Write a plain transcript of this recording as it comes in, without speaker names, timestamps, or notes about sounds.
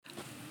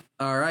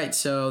All right,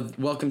 so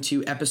welcome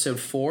to episode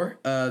 4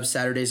 of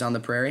Saturdays on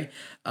the Prairie.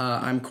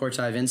 I'm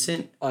Cortai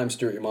Vincent. I'm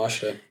Stuart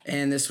Yamashita.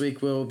 And this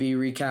week we'll be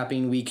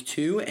recapping week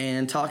 2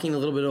 and talking a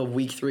little bit of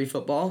week 3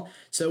 football.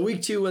 So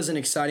week 2 was an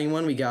exciting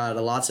one. We got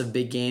lots of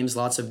big games,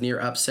 lots of near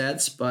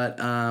upsets, but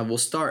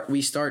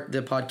we start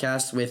the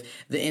podcast with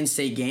the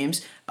in-state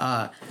games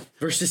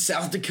versus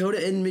South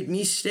Dakota and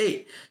McNeese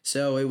State.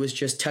 So it was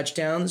just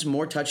touchdowns,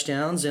 more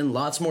touchdowns, and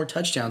lots more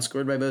touchdowns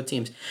scored by both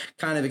teams.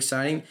 Kind of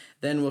exciting.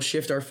 Then we'll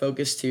shift our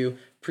focus to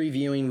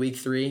previewing week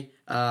 3.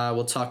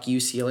 We'll talk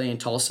UCLA and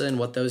Tulsa and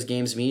what those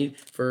games mean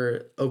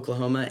for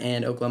Oklahoma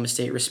and Oklahoma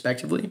State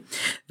respectively.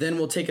 Then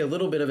we'll take a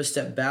little bit of a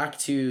step back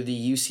to the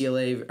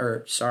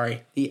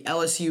the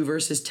LSU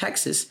versus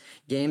Texas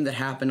game that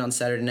happened on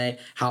Saturday night,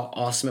 how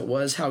awesome it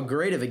was, how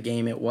great of a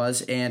game it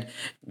was, and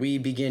we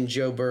begin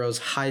Joe Burrow's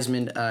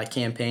Heisman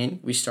campaign.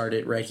 We start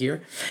it right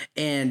here.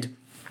 And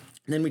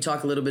then we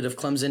talk a little bit of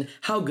Clemson,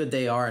 how good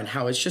they are, and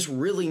how it's just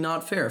really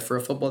not fair for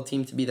a football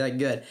team to be that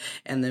good.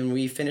 And then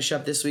we finish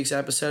up this week's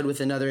episode with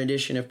another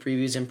edition of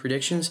previews and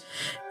predictions.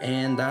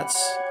 And that's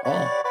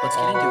all. Let's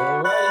get into it.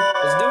 All right,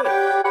 let's do it.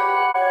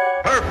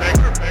 Perfect.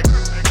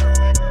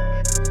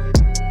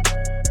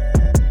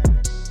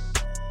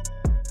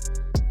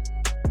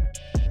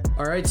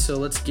 All right, so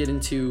let's get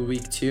into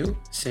week 2,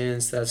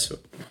 since that's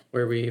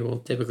where we will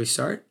typically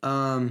start.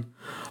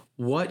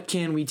 What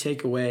can we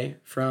take away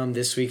from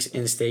this week's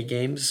in-state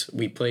games?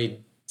 We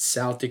played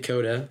South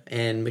Dakota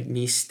and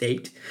McNeese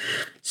State.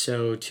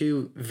 So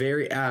 2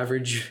 very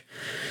average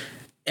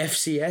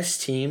FCS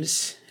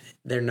teams.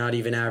 They're not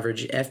even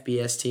average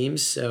FBS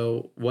teams.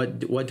 So what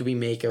do we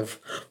make of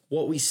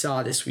what we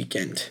saw this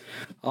weekend?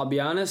 I'll be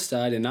honest,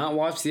 I did not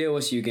watch the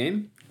OSU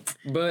game,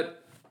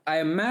 but I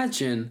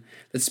imagine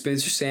that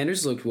Spencer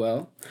Sanders looked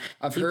well.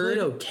 He played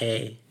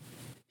okay.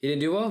 He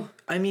didn't do well?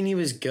 I mean, he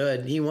was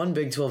good. He won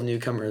Big 12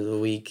 Newcomer of the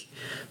Week,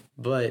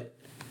 but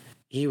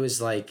he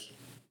was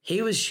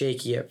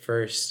shaky at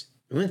first.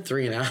 We went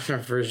 3 and out in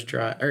our first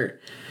drive.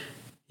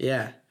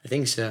 Yeah, I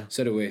think so.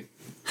 So did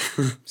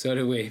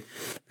we.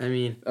 I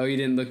mean, you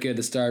didn't look good at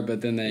the start,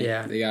 but then they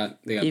got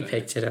he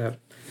picked it up.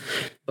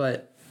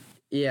 But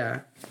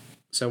yeah.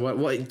 So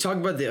what talk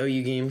about the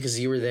OU game, because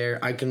you were there.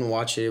 I couldn't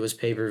watch it. It was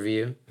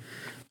pay-per-view.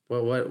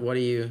 What do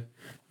you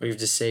have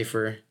to say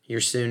for your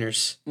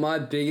Sooners? My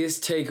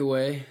biggest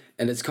takeaway,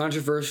 and it's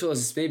controversial as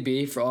this may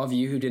be for all of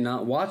you who did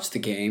not watch the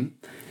game,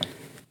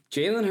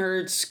 Jalen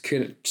Hurts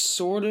could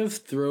sort of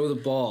throw the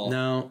ball.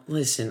 No,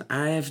 listen,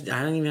 I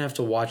don't even have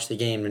to watch the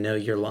game to know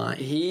you're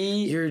lying.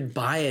 Your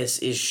bias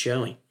is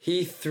showing.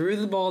 He threw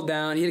the ball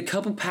down. He had a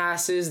couple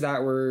passes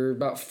that were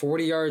about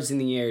 40 yards in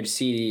the air to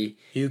CD.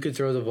 You could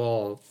throw the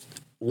ball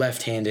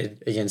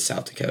left-handed against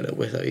South Dakota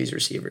with these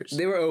receivers.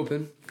 They were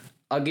open.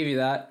 I'll give you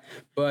that.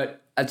 But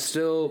that's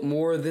still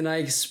more than I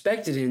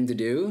expected him to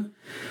do.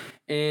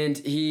 And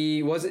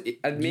he wasn't...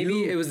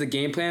 Maybe it was the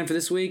game plan for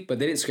this week, but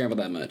they didn't scramble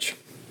that much.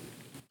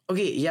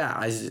 Okay, yeah,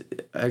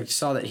 I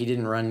saw that he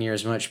didn't run near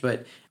as much,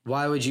 but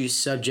why would you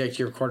subject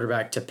your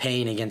quarterback to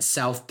pain against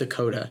South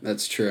Dakota?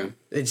 That's true.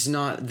 It's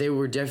not... They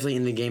were definitely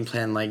in the game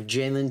plan like,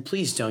 Jalen,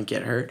 please don't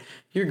get hurt.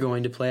 You're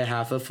going to play a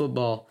half of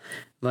football.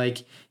 Like,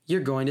 you're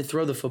going to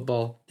throw the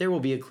football. There will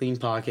be a clean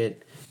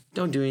pocket.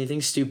 Don't do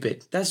anything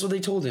stupid. That's what they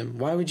told him.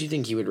 Why would you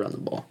think he would run the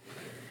ball?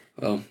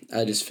 Well,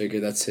 I just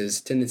figured that's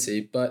his tendency.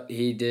 But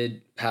he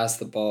did pass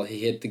the ball. He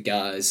hit the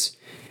guys.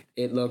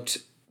 It looked,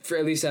 for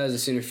at least as a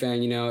Sooner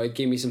fan, it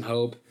gave me some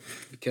hope.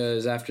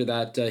 Because after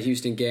that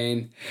Houston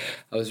game,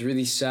 I was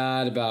really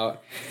sad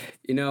about,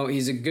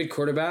 he's a good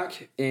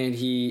quarterback. And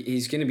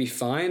he's going to be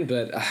fine.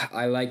 But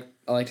I like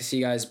to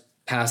see guys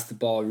pass the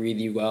ball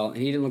really well. And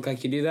he didn't look like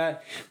he could do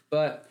that.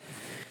 But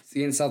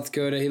against South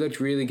Dakota, he looked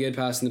really good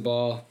passing the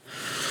ball.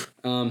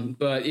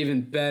 But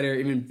even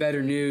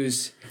better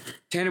news,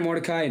 Tanner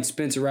Mordecai and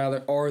Spencer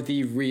Rattler are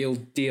the real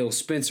deal.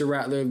 Spencer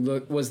Rattler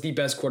was the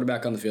best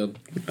quarterback on the field.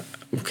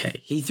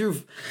 Okay, he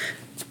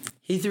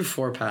threw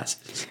 4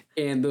 passes,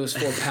 and those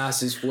 4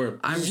 passes were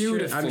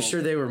beautiful. I'm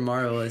sure they were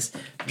marvelous,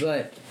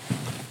 but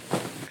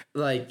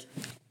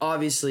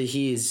obviously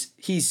he's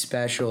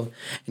special.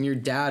 And your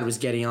dad was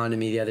getting on to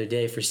me the other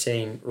day for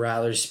saying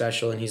Rattler's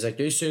special, and he's like,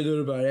 they say that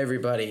about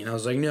everybody, and I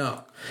was like,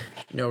 no,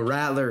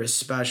 Rattler is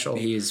special.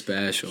 He is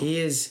special. He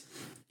is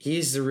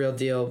the real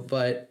deal.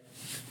 But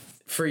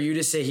for you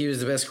to say he was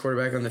the best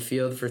quarterback on the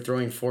field for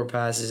throwing 4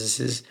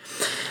 passes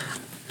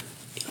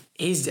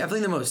he's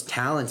definitely the most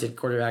talented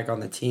quarterback on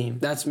the team.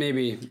 That's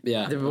maybe,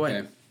 yeah.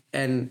 Okay.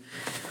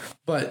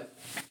 But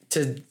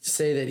to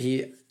say that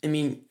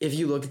if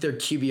you look at their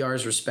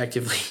QBRs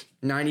respectively,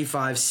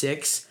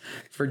 95.6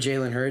 for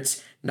Jalen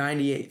Hurts,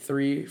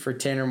 98.3 for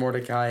Tanner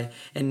Mordecai,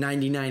 and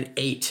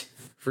 99.8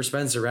 for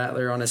Spencer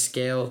Rattler on a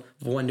scale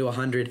of 1 to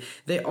 100.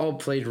 They all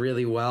played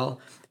really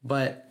well,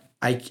 but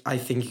I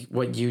think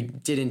what you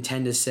did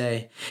intend to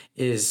say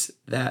is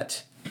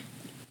that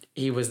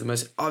he was the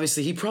most...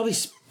 Obviously, he probably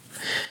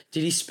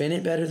Did he spin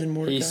it better than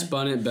Mordecai? He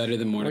spun it better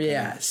than Mordecai.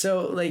 Yeah,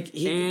 so like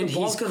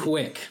he's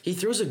quick. He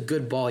throws a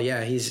good ball.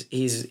 Yeah,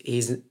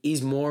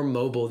 he's more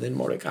mobile than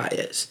Mordecai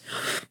is.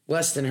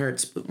 Less than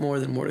Hurts, but more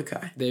than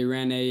Mordecai. They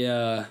ran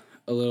a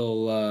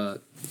little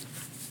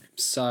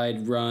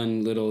side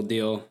run little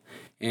deal,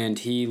 and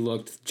he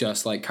looked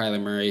just like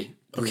Kyler Murray.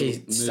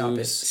 Okay, stop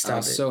it. I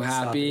was so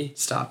happy.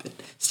 Stop it.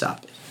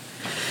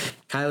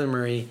 Kyler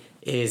Murray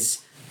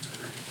is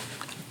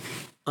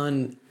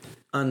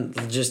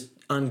just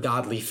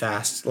ungodly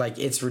fast. Like,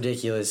 it's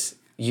ridiculous.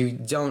 You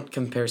don't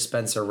compare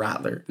Spencer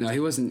Rattler. No, he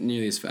wasn't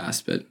nearly as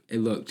fast, but it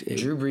looked.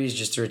 Drew Brees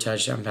just threw a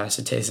touchdown pass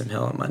to Taysom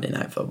Hill on Monday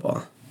Night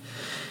Football.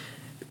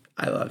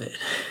 I love it.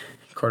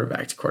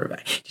 Quarterback to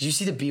quarterback. Did you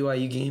see the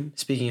BYU game?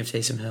 Speaking of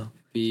Taysom Hill.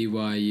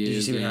 BYU. Did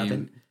you see what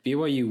happened?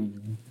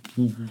 BYU.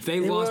 They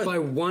lost by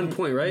 1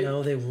 point, right?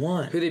 No, they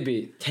won. Who they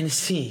beat?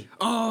 Tennessee.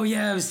 Oh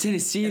yeah, it was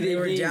Tennessee. They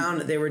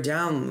were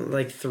down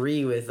like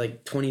 3 with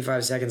like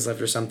 25 seconds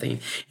left or something,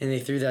 and they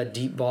threw that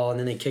deep ball, and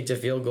then they kicked a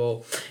field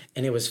goal,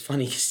 and it was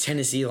funny because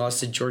Tennessee lost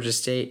to Georgia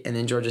State, and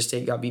then Georgia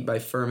State got beat by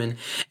Furman,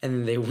 and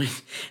then they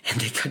went and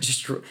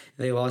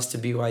they lost to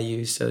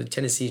BYU. So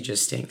Tennessee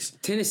just stinks.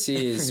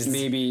 Tennessee is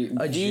maybe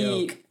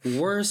the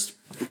worst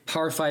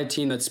Power 5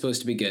 team that's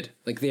supposed to be good.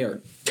 Like, they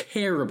are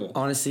terrible.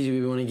 Honestly,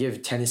 do we want to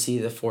give Tennessee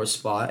the 4th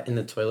spot in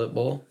the toilet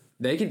bowl?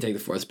 They can take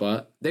the 4th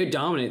spot. They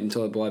dominate in the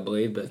toilet bowl, I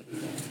believe, but...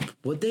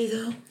 Would they,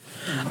 though?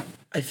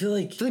 I feel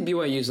like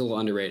BYU is a little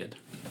underrated.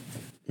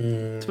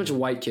 It's a bunch of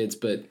white kids,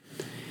 but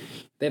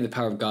they have the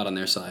power of God on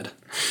their side.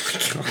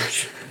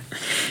 Gosh.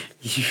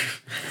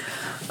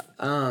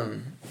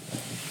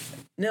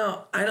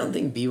 No, I don't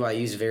think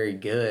BYU's very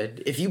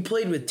good. If you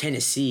played with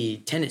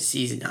Tennessee,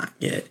 Tennessee's not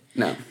good.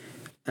 No.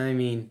 I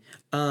mean,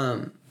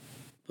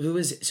 who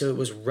was it? So it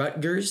was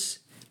Rutgers,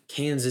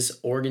 Kansas,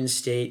 Oregon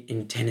State,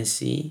 and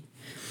Tennessee.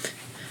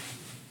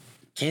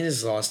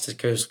 Kansas lost to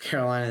Coastal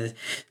Carolina.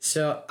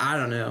 So I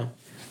don't know.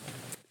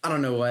 I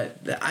don't know what.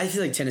 I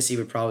feel like Tennessee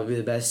would probably be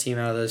the best team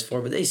out of those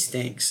 4, but they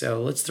stink.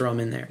 So let's throw them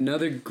in there.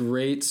 Another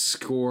great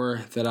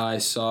score that I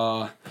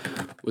saw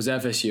was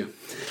FSU.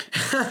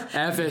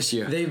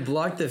 FSU. They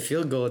blocked the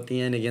field goal at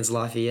the end against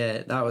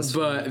Lafayette. That was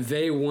But fun.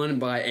 They won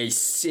by a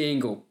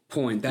single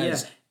point.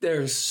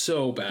 They're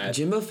so bad.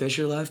 Jimbo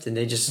Fisher left, and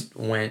they just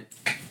went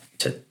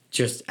to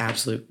just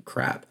absolute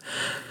crap.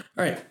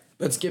 All right,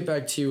 let's get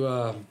back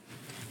to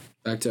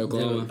back to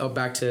Oklahoma.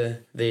 Back to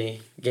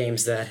the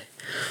games that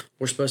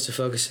we're supposed to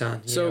focus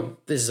on.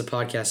 This is a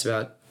podcast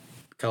about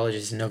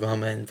colleges in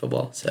Oklahoma and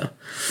football. So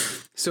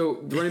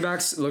the running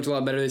backs looked a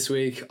lot better this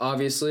week.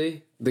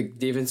 Obviously, the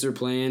defenses are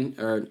playing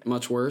are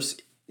much worse.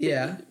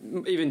 Yeah.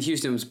 Even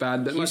Houston was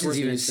bad, but much worse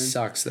than Houston.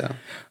 Sucks, though.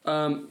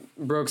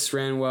 Brooks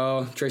ran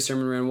well. Trey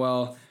Sermon ran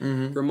well.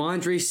 Mm-hmm.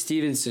 Ramondre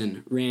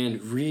Stevenson ran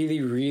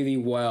really, really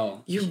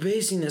well. You're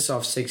basing this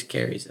off 6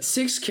 carries, though.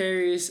 6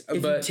 carries,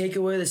 if you take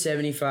away the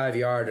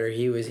 75-yarder,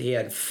 he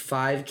had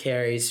 5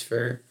 carries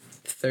for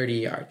 30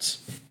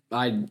 yards.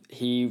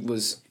 It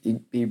was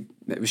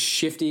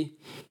shifty.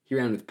 He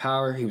ran with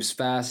power. He was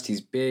fast.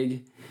 He's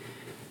big.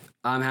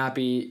 I'm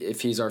happy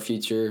if he's our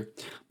future.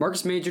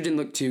 Marcus Major didn't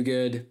look too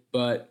good,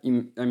 but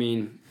I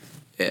mean,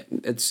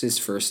 it's his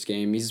first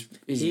game. He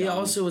young.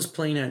 Also was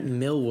playing at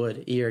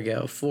Millwood a year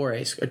ago,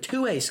 4A or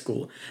 2A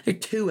school. They're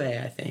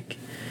 2A, I think.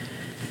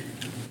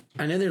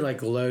 I know they're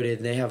like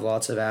loaded. They have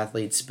lots of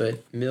athletes,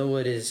 but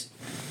Millwood is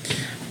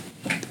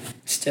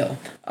still.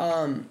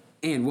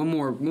 And one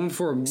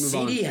before we move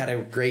on. CD had a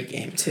great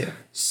game too.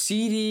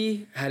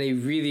 CD had a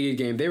really good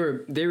game. They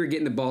were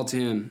getting the ball to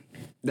him.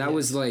 That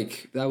was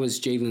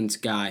Jalen's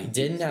guy.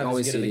 Didn't have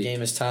as good of a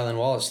game as Tylan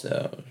Wallace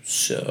though.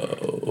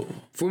 So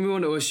before we move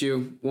on to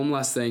OSU, one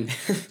last thing.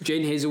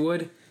 Jaden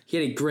Hazelwood, he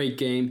had a great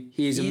game.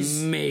 He's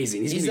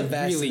amazing. He's the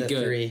best really of the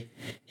good. 3.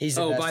 He's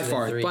the best by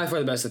far, of the 3. By far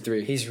the best of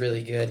 3. He's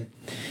really good.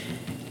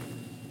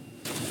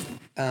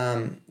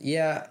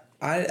 Yeah,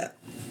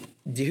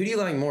 who do you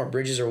like more,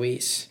 Bridges or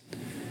Weiss?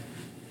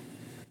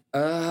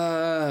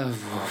 I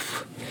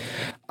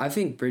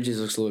think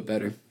Bridges looks a little bit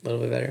better. A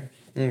little bit better.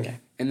 Okay.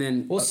 And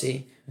then we'll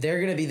see. They're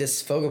going to be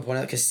this focal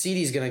point because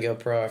CD's going to go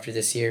pro after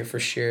this year for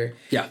sure.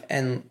 Yeah.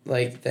 And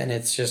then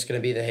it's just going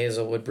to be the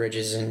Hazelwood,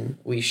 Bridges, and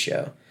Weiss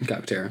show.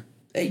 Calcaterra.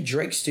 Hey,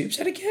 Drake Stoops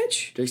had a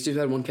catch? Drake Stoops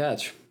had 1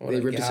 catch. They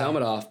ripped his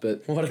helmet off,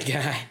 but... What a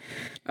guy.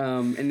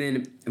 And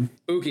then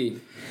Uki,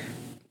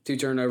 2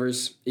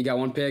 turnovers. He got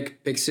 1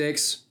 pick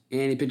 6,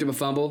 and he picked up a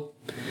fumble.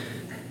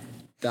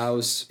 That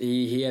was...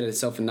 He had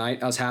himself a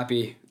night. I was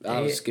happy.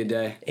 That was a good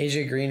day.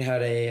 AJ Green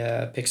had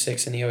a pick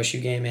 6 in the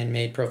OSU game and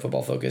made Pro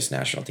Football Focus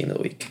National Team of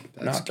the Week.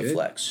 That's not good. The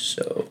flex.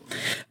 So,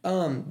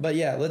 but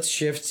yeah, let's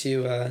shift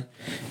to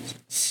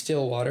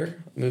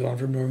Stillwater. Move on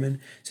from Norman.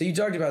 So you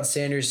talked about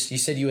Sanders. You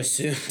said you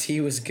assumed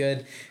he was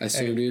good. I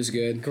assumed he was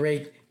good.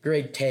 Great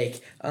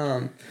take.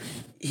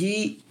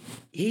 He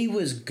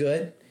was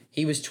good.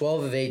 He was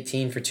 12 of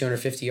 18 for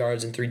 250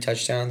 yards and 3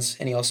 touchdowns,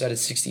 and he also had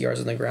 60 yards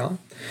on the ground.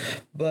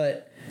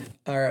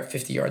 Or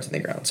 50 yards on the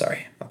ground,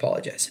 sorry. I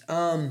apologize.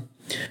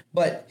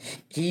 But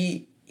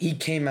he he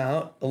came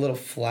out a little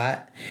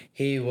flat.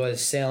 He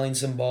was sailing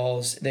some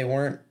balls. They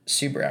weren't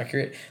super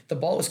accurate. The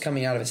ball was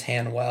coming out of his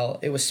hand well.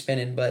 It was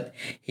spinning, but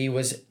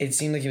it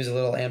seemed like he was a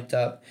little amped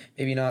up,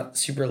 maybe not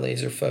super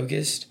laser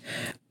focused.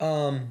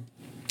 But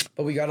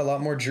we got a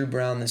lot more Drew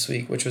Brown this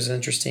week, which was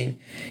interesting.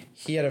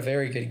 He had a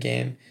very good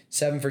game.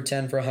 7 for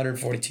 10 for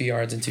 142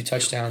 yards and 2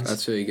 touchdowns.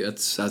 That's really good.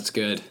 That's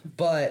good.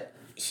 But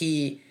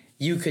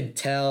you could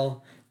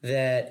tell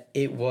that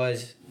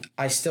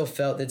I still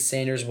felt that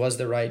Sanders was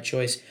the right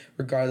choice,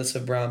 regardless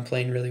of Brown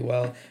playing really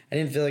well. I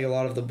didn't feel like a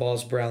lot of the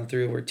balls Brown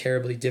threw were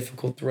terribly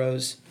difficult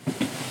throws.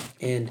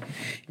 And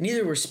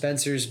neither were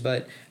Spencer's,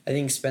 but I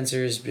think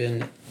Spencer has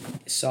been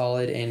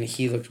solid, and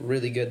he looked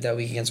really good that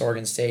week against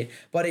Oregon State.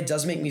 But it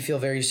does make me feel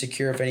very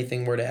secure if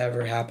anything were to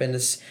ever happen to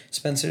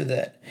Spencer,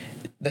 that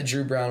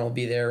Drew Brown will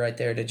be there right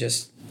there to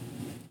just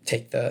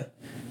take the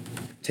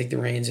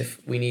reins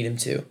if we need him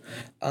to.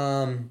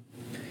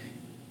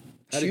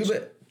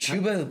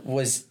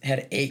 Chuba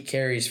had 8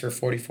 carries for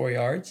 44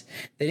 yards.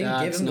 They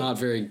didn't give him not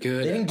very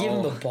good. They didn't give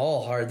him the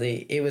ball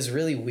hardly. It was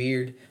really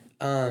weird.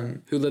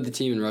 Who led the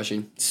team in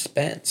rushing?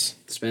 Spence.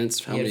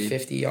 How he many? had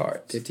 50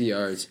 yards. 50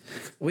 yards.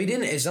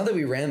 It's not that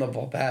we ran the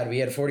ball bad. We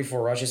had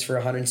 44 rushes for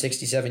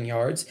 167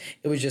 yards.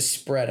 It was just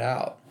spread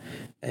out.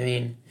 I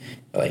mean,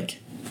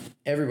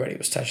 everybody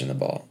was touching the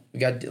ball. We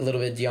got a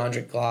little bit of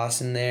DeAndre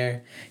Glass in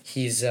there.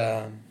 He's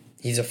a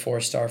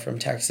 4-star from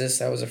Texas.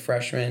 That was a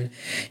freshman.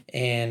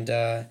 And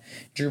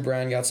Drew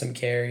Brown got some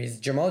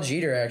carries. Jamal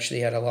Jeter actually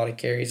had a lot of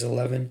carries,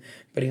 11,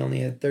 but he only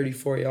had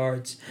 34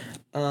 yards.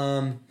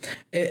 I'm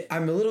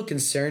a little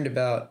concerned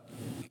about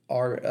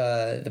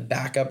the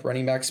backup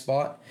running back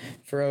spot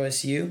for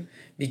OSU,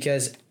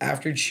 because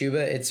after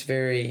Chuba,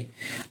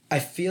 I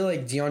feel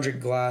like DeAndre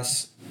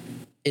Glass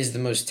is the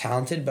most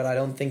talented, but I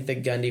don't think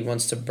that Gundy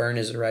wants to burn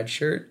his red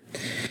shirt.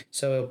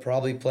 So he'll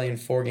probably play in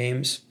 4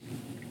 games.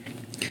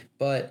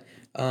 But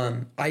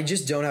I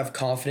just don't have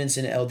confidence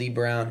in LD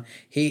Brown.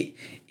 He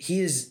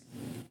is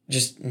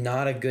just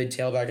not a good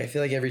tailback. I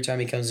feel like every time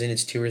he comes in,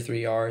 it's 2 or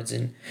 3 yards.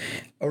 And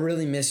I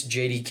really miss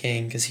J.D.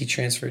 King because he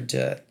transferred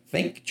to, I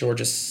think,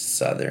 Georgia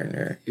Southern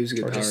or he was a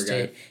good Georgia power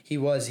State. Guy. He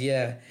was,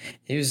 yeah.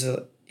 He was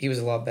a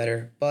lot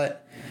better.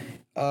 But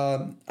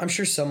I'm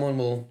sure someone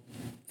will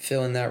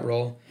fill in that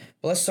role.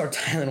 But let's start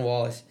Tylan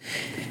Wallace.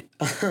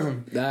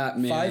 That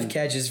man. 5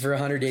 catches for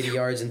 180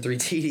 yards and 3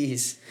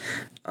 TDs.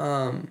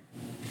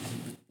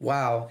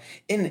 Wow.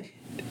 And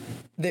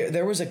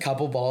there was a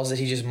couple balls that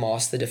he just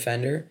mossed the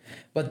defender,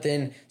 but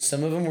then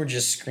some of them were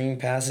just screen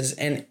passes,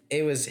 and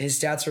his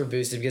stats were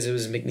boosted because it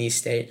was McNeese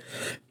State,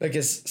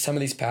 because some of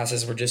these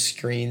passes were just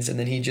screens, and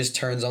then he just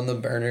turns on the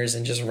burners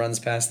and just runs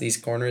past these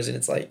corners, and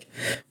it's like,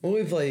 when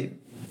we play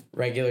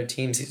regular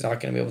teams, he's not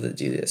going to be able to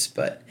do this,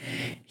 but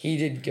he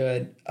did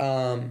good.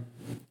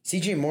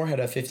 CJ Moore had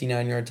a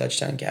 59-yard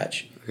touchdown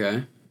catch.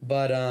 Okay.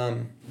 But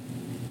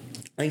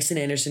Langston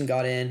Anderson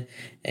got in,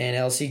 and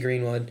LC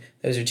Greenwood.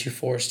 Those are 2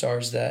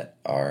 4-stars that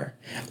are.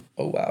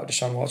 Oh wow!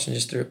 Deshaun Watson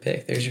just threw a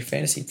pick. There's your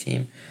fantasy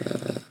team.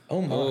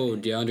 Oh my! Oh,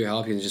 DeAndre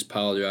Hopkins just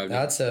pile driving.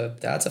 That's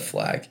a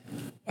flag.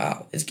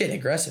 Wow, it's getting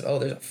aggressive. Oh,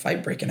 there's a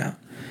fight breaking out.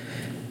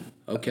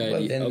 Okay,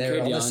 But then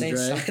they're on the same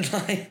DeAndre.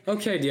 sideline.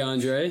 Okay,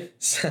 DeAndre.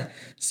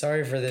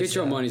 Sorry for this. Get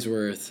your money's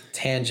worth.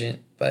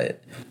 Tangent,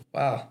 but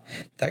wow,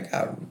 that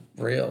got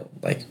real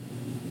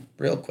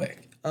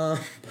quick.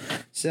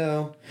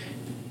 So.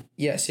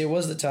 Yes, it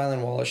was the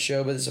Tylan Wallace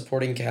show, but the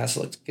supporting cast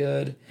looked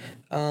good.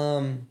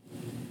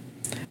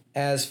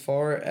 As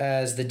far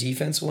as the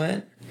defense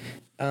went,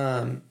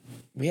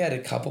 we had a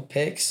couple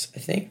picks, I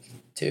think.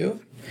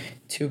 2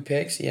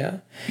 picks,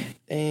 yeah.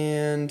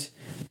 I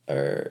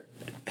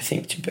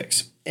think 2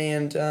 picks.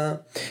 And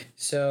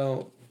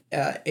so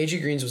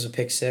AJ Green's was a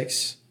pick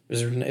 6. It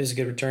was a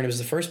good return. It was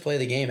the first play of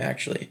the game,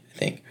 actually, I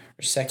think.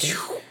 Or second.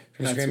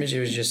 From scrimmage,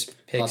 it was just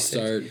pick 6.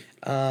 Start.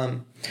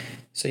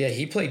 So, yeah,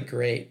 he played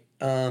great.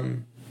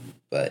 And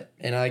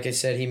like I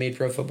said, he made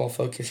Pro Football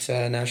Focus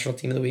National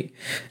Team of the Week.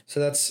 So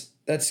that's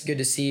good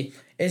to see.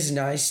 It's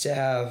nice to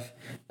have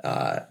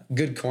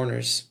good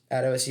corners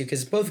at OSU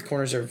because both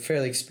corners are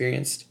fairly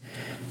experienced.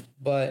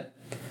 But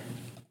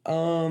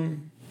how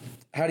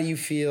do you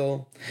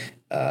feel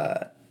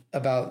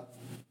about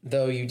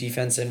the OU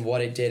defense and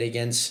what it did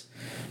against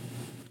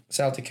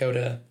South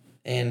Dakota?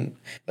 And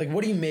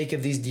what do you make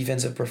of these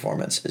defensive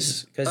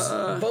performances? Because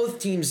both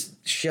teams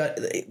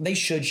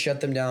should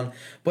shut them down.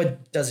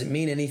 But does it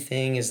mean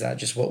anything? Is that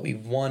just what we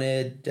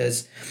wanted?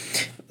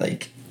 I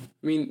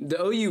mean,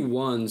 the OU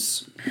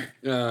ones,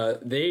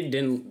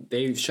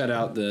 they shut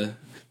out the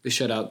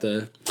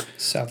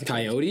South Dakota.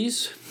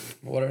 Coyotes.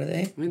 What are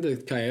they? I mean, the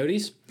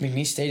Coyotes.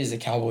 McNeese State is the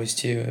Cowboys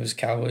too. It was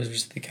Cowboys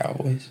versus the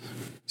Cowboys.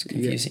 It's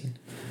confusing.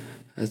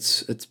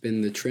 It's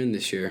been the trend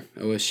this year.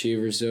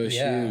 OSU versus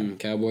OSU and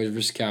Cowboys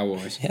versus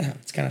Cowboys. Yeah,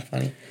 it's kind of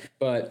funny.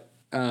 But,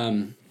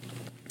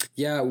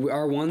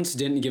 our ones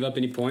didn't give up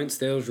any points.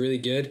 They was really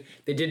good.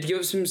 They did give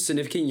up some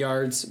significant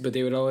yards, but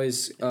they would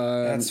always...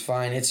 That's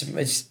fine.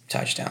 It's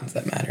touchdowns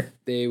that matter.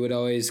 They would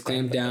always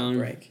clamp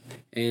down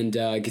and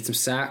get some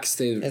sacks.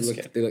 They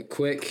look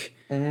quick.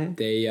 Mm-hmm.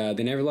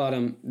 They never let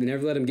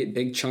him get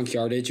big chunk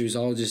yardage. It was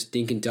all just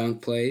dink and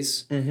dunk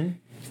plays. Mm-hmm.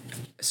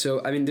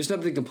 So I mean, there's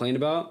nothing to complain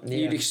about. Yeah.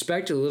 You'd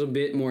expect a little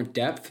bit more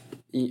depth.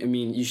 I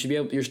mean,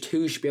 your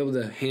two should be able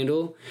to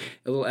handle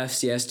a little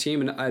FCS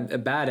team and a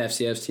bad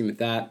FCS team at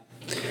that.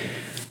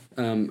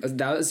 I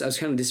was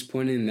kind of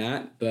disappointed in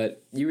that,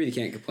 but you really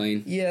can't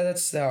complain. Yeah,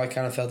 that's how I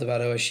kind of felt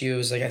about OSU. It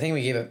was like, I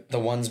think the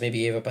ones maybe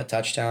gave up a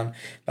touchdown,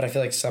 but I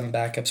feel like some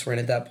backups were in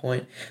at that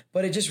point.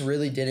 But it just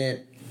really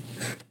didn't,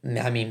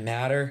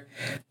 matter.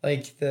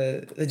 Like,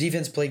 the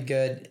defense played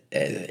good.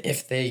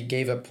 If they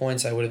gave up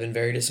points, I would have been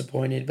very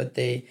disappointed, but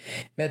they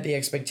met the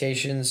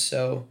expectations,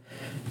 so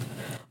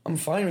I'm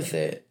fine with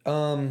it.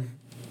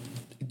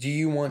 Do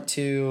you want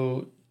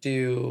to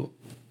do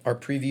our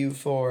preview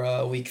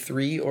for week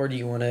 3, or do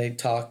you want to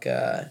talk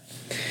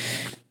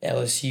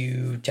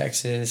LSU,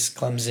 Texas,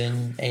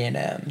 Clemson,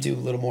 A&M, do a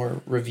little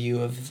more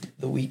review of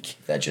the week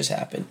that just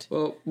happened?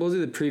 Well, we'll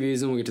do the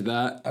previews and we'll get to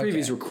that. Okay.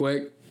 Previews were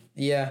quick.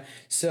 Yeah,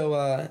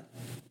 so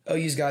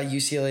OU's got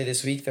UCLA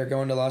this week. They're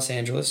going to Los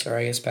Angeles, or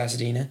I guess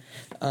Pasadena.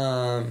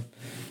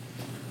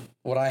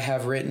 What I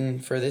have written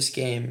for this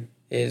game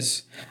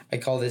is, I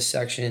call this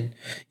section,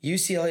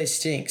 UCLA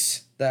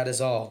stinks, that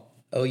is all.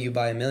 OU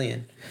by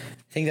 1,000,000.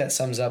 I think that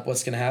sums up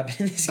what's going to happen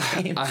in this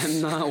game.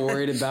 I'm not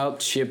worried about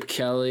Chip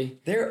Kelly.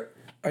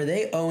 Are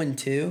they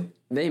 0-2?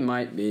 They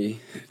might be.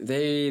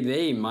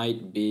 They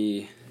might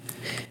be.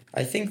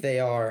 I think they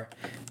are.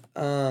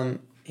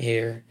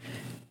 Here.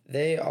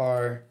 They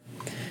are.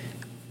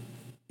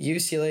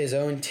 UCLA is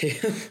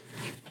 0-2.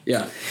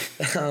 Yeah.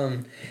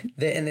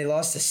 They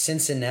lost to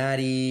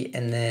Cincinnati,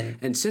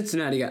 and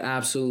Cincinnati got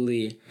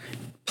absolutely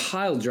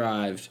pile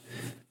drived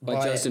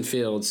by Justin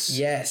Fields.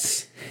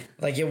 Yes.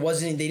 Like, it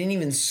wasn't, they didn't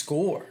even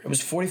score. It was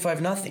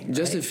 45-0.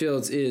 Justin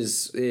Fields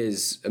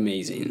is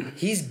amazing.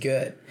 He's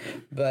good.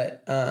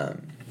 But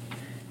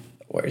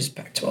where's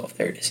Pac-12?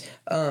 There it is.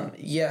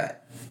 Yeah,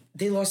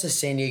 they lost to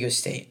San Diego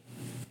State.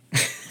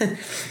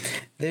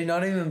 They're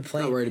not even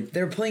playing.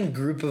 They're playing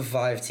group of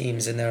 5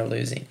 teams and they're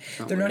losing.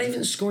 They're not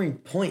even scoring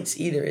points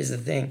either, is the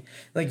thing.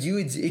 Like, you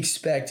would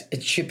expect a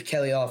Chip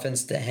Kelly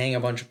offense to hang a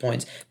bunch of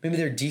points. Maybe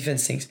their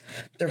defense thinks.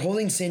 They're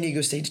holding San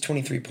Diego State to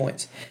 23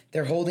 points.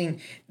 They're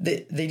holding.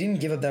 They didn't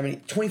give up that many.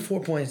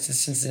 24 points to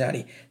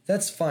Cincinnati.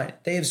 That's fine.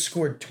 They have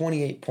scored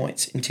 28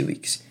 points in 2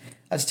 weeks.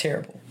 That's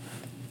terrible.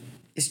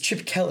 It's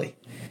Chip Kelly.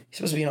 He's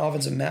supposed to be an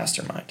offensive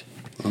mastermind.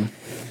 Well,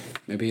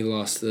 maybe he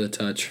lost the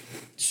touch.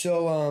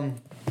 So,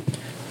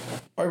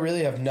 I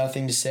really have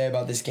nothing to say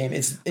about this game.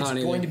 It's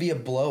going to be a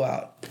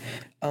blowout.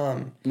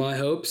 My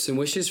hopes and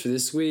wishes for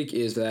this week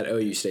is that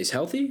OU stays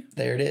healthy.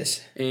 There it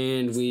is.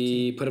 And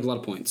we put up a lot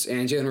of points.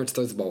 And Jalen Hurts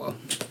throws the ball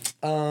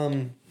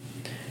well.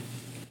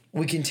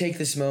 We can take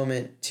this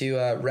moment to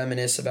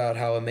reminisce about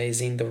how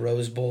amazing the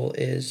Rose Bowl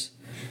is,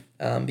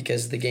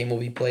 because the game will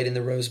be played in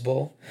the Rose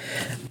Bowl.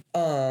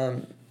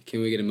 Can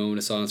we get a moment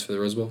of silence for the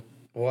Rose Bowl?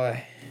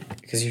 Why?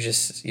 Because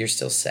you're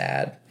still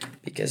sad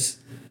because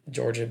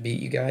Georgia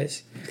beat you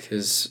guys?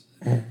 Because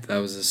that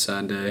was a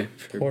sad day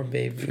Poor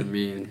baby. For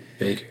me and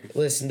Baker.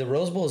 Listen, the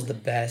Rose Bowl is the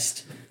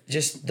best.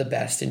 Just the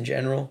best in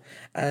general.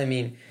 I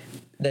mean,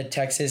 the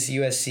Texas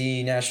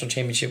USC national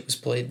championship was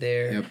played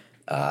there.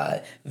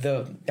 Yep.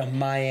 The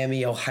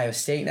Miami Ohio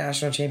State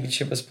national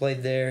championship was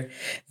played there.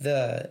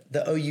 The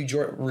OU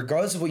Georgia,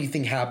 regardless of what you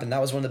think happened,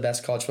 that was one of the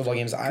best college football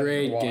games I've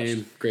ever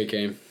watched. Great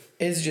game.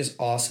 It's just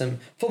awesome.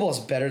 Football is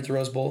better at the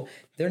Rose Bowl.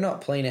 They're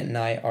not playing at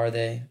night, are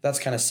they? That's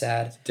kind of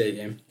sad. Day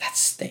game. That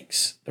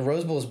stinks. The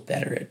Rose Bowl is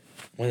better at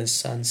when the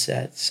sun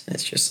sets. And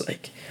it's just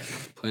like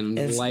playing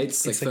under the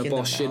lights like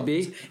football should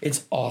be.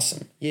 It's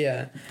awesome.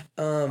 Yeah.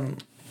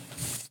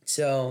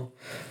 So,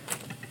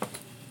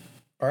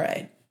 all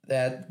right.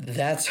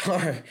 That's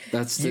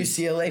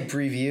UCLA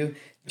preview.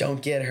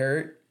 Don't get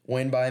hurt.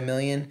 Win by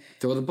 1,000,000.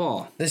 Throw the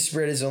ball. This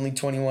spread is only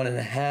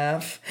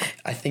 21.5.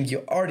 I think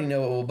you already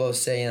know what we'll both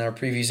say in our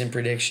previews and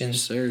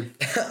predictions. Sir.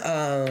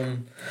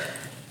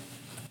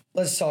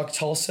 Let's talk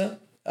Tulsa.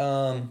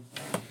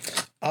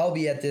 I'll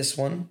be at this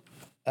one.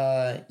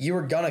 You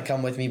were gonna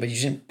come with me, but you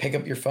didn't pick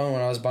up your phone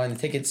when I was buying the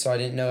tickets, so I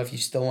didn't know if you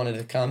still wanted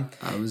to come.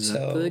 I was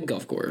at the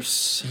golf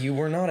course. You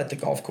were not at the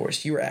golf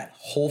course. You were at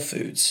Whole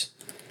Foods.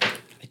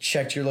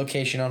 Checked your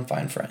location on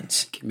Find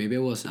Friends. Maybe I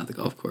wasn't at the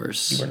golf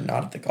course. You were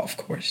not at the golf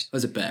course. I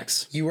was at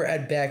Beck's. You were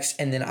at Beck's,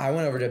 and then I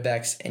went over to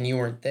Beck's, and you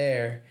weren't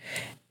there.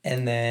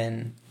 And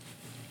then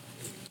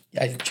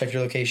I checked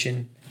your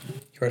location.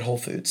 You were at Whole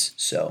Foods.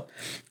 So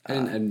I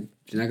did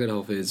not go to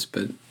Whole Foods,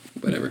 but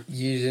whatever.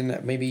 You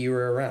didn't. Maybe you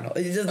were around.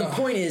 The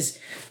point is,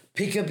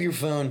 pick up your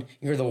phone.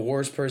 You're the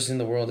worst person in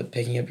the world at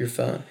picking up your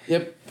phone.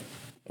 Yep.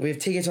 We have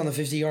tickets on the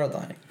 50-yard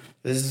line.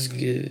 This is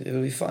good.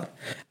 It'll be fun.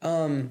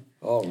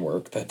 I'll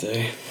work that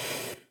day.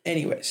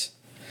 Anyways,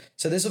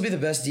 so this will be the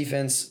best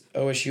defense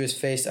OSU has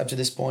faced up to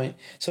this point.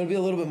 So it'll be a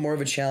little bit more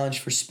of a challenge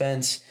for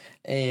Spence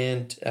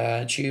and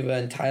Chuba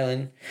and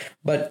Tylen.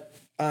 But,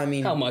 I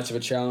mean... How much of a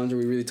challenge are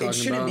we really talking about?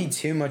 It shouldn't be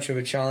too much of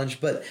a challenge,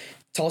 but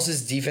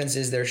Tulsa's defense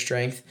is their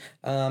strength.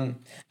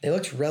 They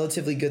looked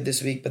relatively good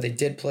this week, but they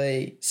did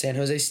play San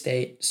Jose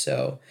State,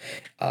 so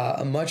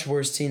a much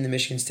worse team than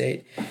Michigan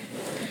State.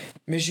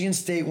 Michigan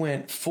State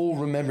went full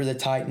Remember the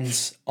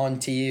Titans on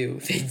TU.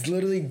 They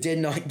literally did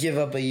not give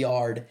up a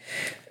yard.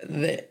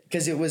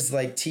 Because it was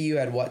like TU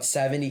had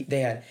 70? They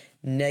had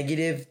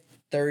negative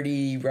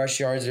 30 rush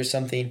yards or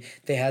something.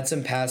 They had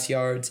some pass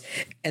yards.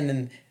 And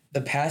then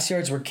the pass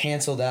yards were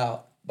canceled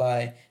out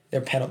by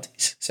their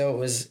penalties. So it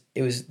was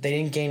they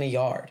didn't gain a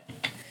yard.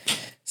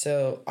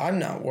 So I'm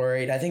not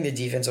worried. I think the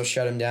defense will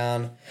shut them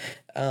down.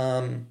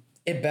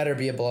 It better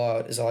be a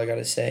blowout is all I got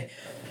to say.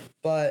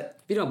 But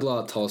if you don't blow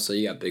out Tulsa,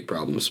 you got big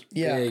problems.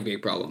 Yeah.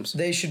 Big problems.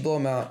 They should blow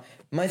them out.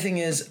 My thing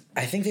is,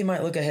 I think they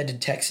might look ahead to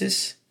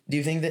Texas. Do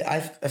you think that? I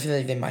feel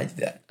like they might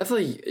do that. I feel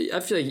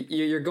like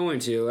you're going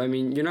to. I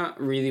mean, you're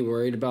not really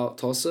worried about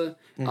Tulsa.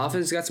 Mm-hmm.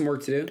 Offense got some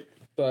work to do,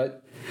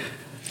 but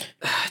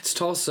it's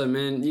Tulsa,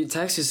 man.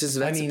 Texas is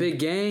a big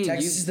game.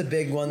 Texas is the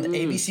big one. The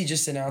ABC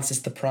just announced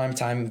it's the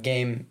primetime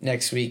game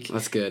next week.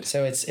 That's good.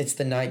 So it's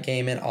the night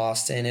game in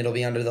Austin. It'll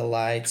be under the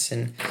lights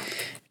and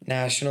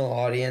national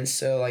audience.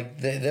 So like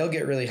they'll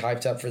get really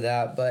hyped up for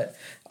that. But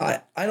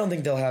I don't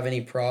think they'll have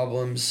any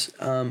problems.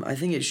 I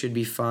think it should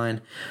be fine.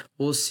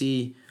 We'll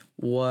see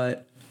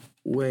what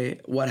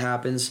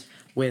happens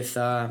with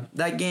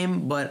that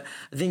game. But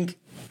I think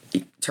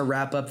to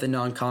wrap up the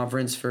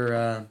non-conference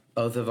for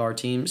both of our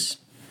teams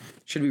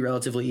should be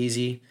relatively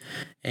easy,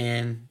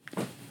 and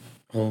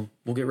we'll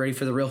get ready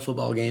for the real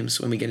football games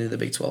when we get into the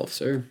Big 12.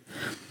 Sure.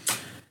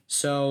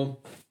 So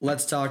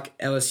let's talk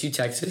LSU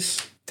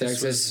Texas.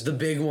 This was the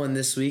big one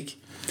this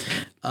week.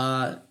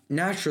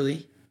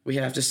 Naturally, we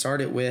have to start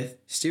it with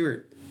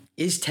Stuart.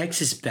 Is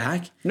Texas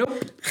back?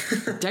 Nope.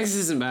 Texas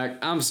isn't back.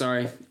 I'm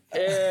sorry.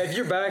 If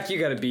you're back, you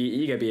gotta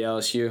beat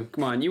LSU.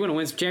 Come on, you want to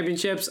win some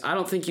championships? I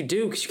don't think you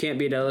do because you can't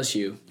beat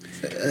LSU.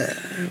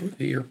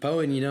 You're a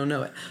poet and you don't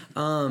know it.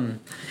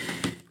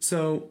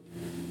 So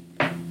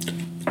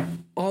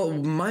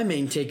my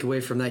main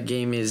takeaway from that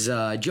game is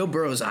Joe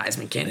Burrow's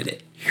Heisman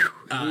candidate.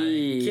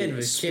 Kid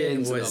was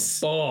the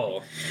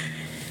ball.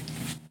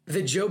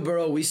 The Joe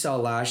Burrow we saw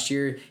last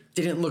year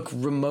didn't look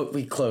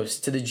remotely close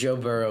to the Joe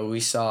Burrow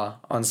we saw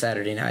on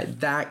Saturday night.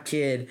 That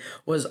kid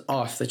was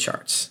off the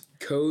charts.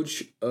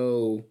 Coach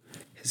O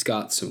has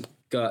got some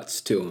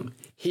guts to him.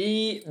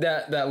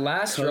 That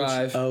last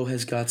drive. Coach O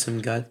has got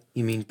some gut.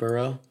 You mean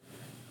Burrow?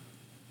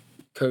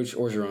 Coach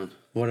Orgeron.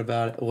 What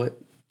about it? What?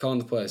 Calling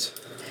the plays.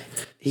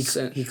 He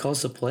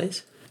calls the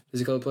plays? Does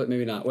he call the play?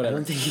 Maybe not. Whatever. I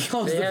don't think he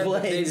calls the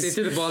plays. They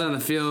threw the ball down the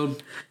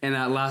field in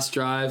that last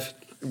drive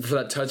for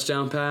that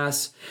touchdown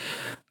pass.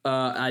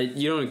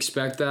 You don't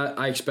expect that.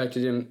 I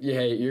expected him. Yeah,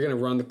 hey, you're gonna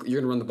run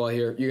the ball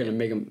here. You're gonna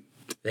make him.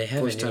 They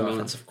have a new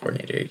offensive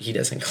coordinator. He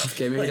doesn't call the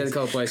plays. Okay, maybe he doesn't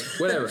call the plays.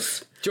 Whatever.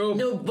 Joe.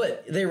 No,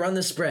 but they run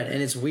the spread, and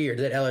it's weird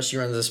that LSU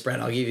runs the spread.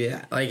 I'll give you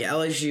that. Like,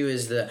 LSU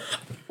is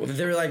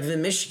they're like the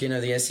Michigan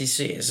of the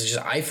SEC. It's just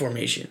I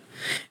formation.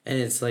 And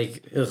it's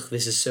like,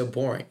 this is so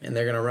boring, and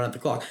they're going to run out the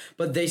clock.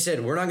 But they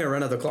said, we're not going to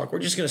run out the clock. We're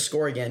just going to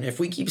score again. If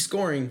we keep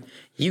scoring,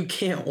 you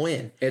can't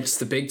win. It's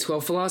the Big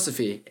 12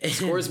 philosophy.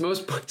 Scores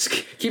most points.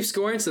 Keep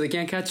scoring so they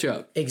can't catch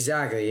up.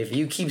 Exactly. If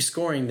you keep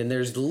scoring, then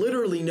there's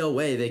literally no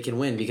way they can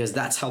win because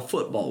that's how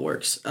football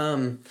works.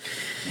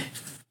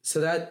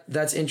 So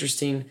that's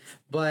interesting.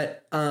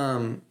 But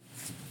I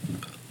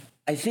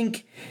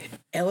think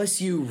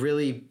LSU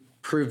really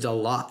proved a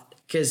lot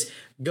because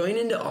going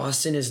into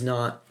Austin is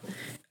not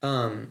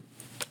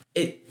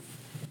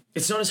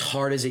it's not as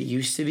hard as it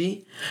used to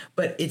be,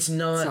 but it's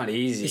not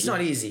easy. It's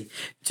not easy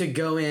to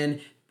go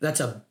in. That's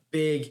a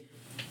big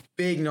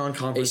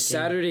non-conference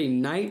Saturday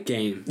night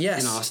game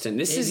in Austin.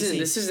 This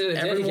isn't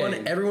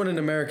everyone in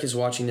America is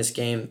watching this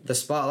game. The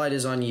spotlight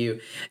is on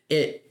you.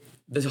 The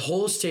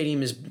whole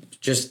stadium is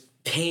just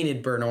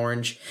painted burnt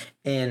orange,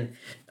 and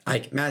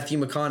like Matthew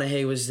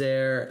McConaughey was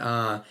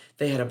there.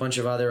 They had a bunch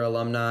of other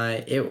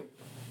alumni.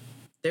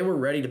 They were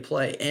ready to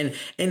play.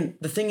 And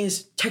the thing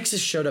is,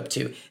 Texas showed up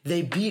too.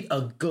 They beat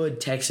a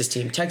good Texas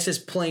team. Texas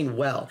playing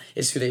well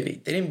is who they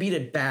beat. They didn't beat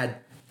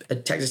a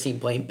Texas team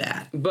playing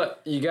bad.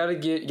 But you gotta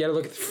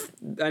look at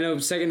I know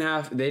second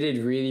half they did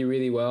really,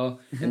 really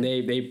well, and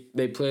they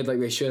played like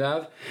they should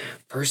have.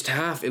 First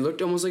half, it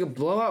looked almost like a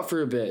blowout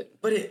for a bit.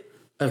 But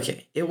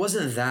it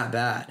wasn't that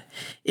bad.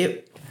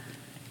 It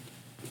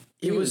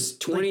was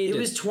 20 it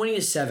was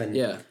 20-7.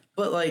 Yeah.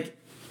 But like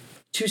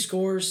 2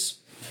 scores,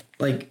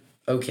 like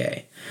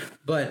okay.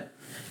 But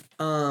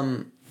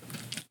I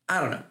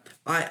don't know.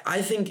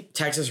 I think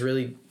Texas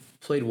really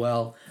played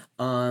well.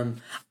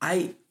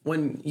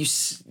 When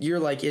you're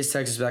like, is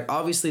Texas back?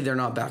 Obviously, they're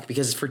not back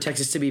because for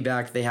Texas to be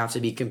back, they have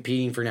to be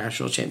competing for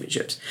national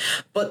championships.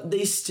 But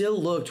they still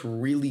looked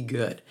really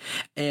good.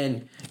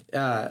 And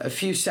a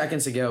few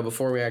seconds ago,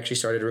 before we actually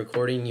started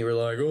recording, you were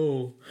like,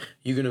 "Oh,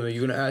 you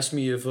gonna ask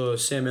me if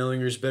Sam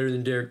Ehlinger is better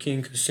than Derek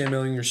King because Sam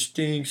Ehlinger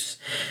stinks?"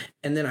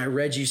 And then I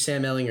read you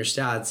Sam Ehlinger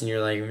stats, and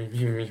you're like,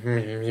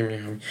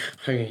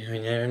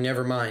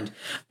 never mind.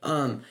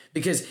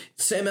 Because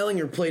Sam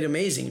Ehlinger played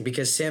amazing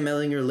because Sam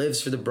Ehlinger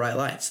lives for the bright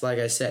lights. Like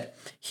I said. said,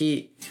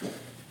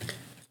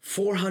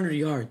 400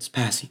 yards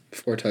passing.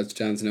 4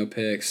 touchdowns, no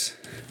picks.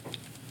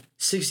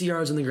 60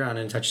 yards on the ground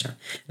and a touchdown.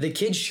 The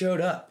kid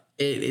showed up.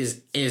 It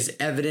is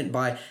evident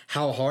by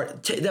how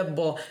hard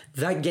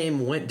that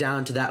game went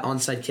down to that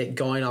onside kick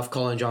going off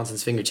Colin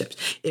Johnson's fingertips.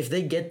 If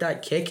they get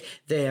that kick,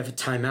 they have a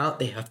timeout,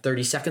 they have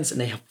 30 seconds, and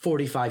they have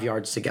 45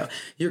 yards to go.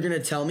 You're going to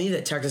tell me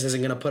that Texas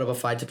isn't going to put up a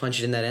fight to punch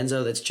it in that end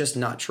zone? That's just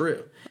not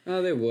true.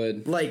 Oh, they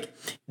would.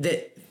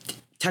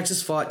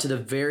 Texas fought to the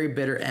very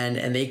bitter end,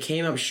 and they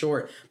came up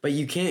short. But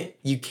you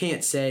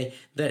can't say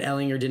that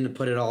Ellinger didn't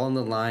put it all on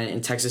the line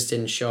and Texas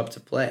didn't show up to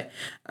play.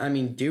 I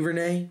mean,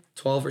 Duvernay,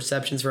 12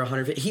 receptions for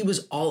 150. He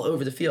was all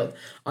over the field.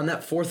 On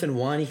that 4th and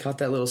 1, he caught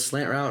that little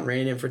slant route and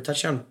ran it in for a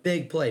touchdown.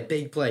 Big play,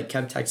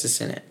 kept Texas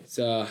in it. It's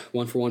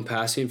 1-for-1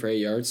 passing for 8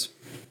 yards.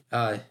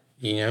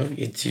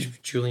 It's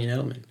Julian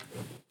Edelman,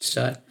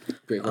 stud.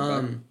 Great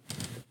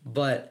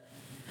quarterback.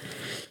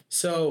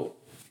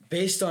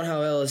 Based on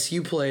how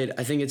LSU played,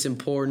 I think it's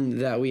important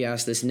that we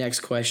ask this next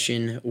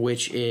question,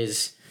 which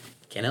is,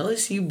 can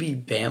LSU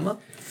beat Bama?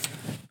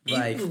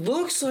 It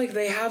looks like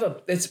they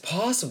have it's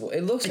possible.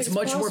 It looks like it's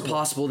much more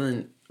possible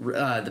than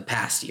the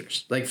past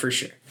years, for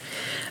sure.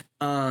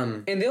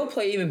 And they'll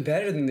play even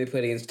better than they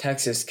played against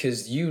Texas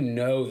because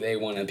they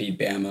want to beat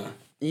Bama.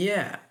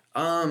 Yeah.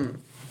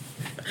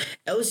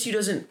 LSU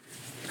doesn't.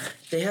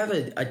 They have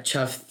a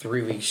tough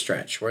 3-week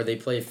stretch where they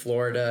play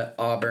Florida,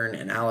 Auburn,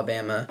 and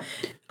Alabama,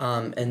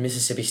 and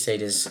Mississippi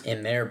State is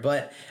in there.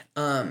 But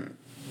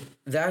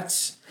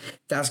that's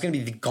going to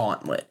be the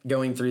gauntlet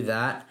going through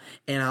that,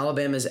 and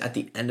Alabama's at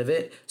the end of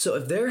it. So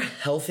if they're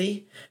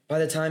healthy by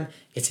the time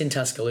it's in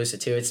Tuscaloosa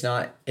too, it's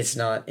not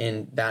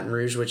in Baton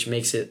Rouge, which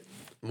makes it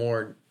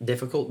more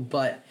difficult.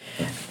 But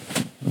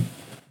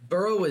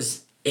Burrow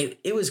was.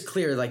 It was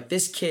clear,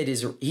 this kid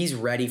he's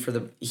ready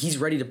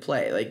to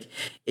play.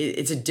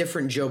 It's a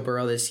different Joe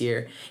Burrow this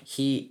year.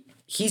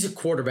 He's a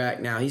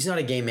quarterback now. He's not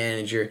a game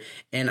manager,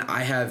 and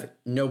I have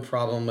no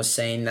problem with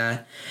saying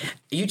that.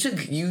 You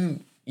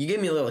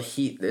gave me a little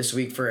heat this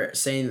week for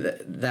saying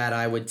that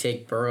I would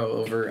take Burrow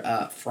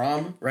over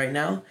Fromm right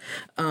now.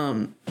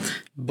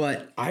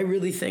 But I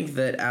really think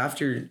that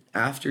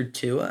after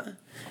Tua,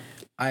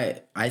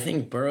 I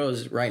think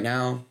Burrow's right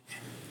now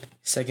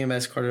second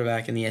best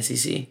quarterback in the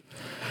SEC.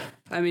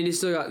 I mean, he's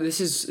still got this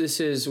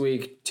is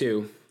week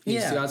 2.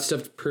 He's still got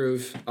stuff to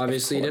prove.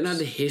 Obviously, he doesn't have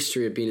the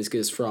history of being as good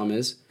as Fromm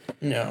is.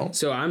 No.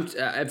 So I'm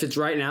if it's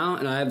right now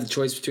and I have the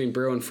choice between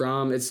Burrow and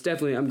Fromm,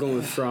 I'm going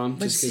with Fromm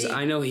just because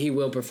I know he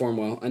will perform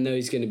well. I know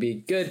he's going to be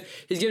good.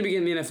 He's going to be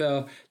good in the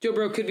NFL. Joe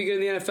Burrow could be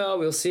good in the NFL.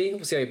 We'll see.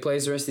 We'll see how he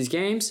plays the rest of these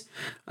games.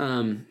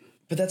 But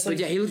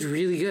he looked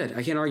really good.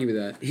 I can't argue with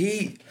that.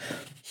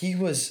 He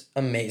was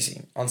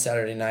amazing on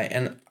Saturday night,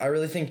 and I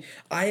really think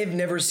I have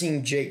never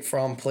seen Jake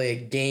Fromm play a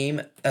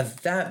game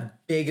of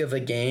that big of a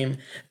game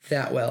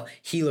that well.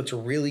 He looked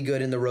really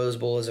good in the Rose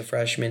Bowl as a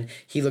freshman.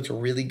 He looked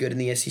really good in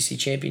the SEC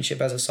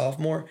championship as a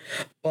sophomore,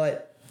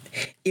 but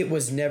it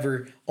was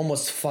never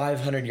almost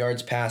 500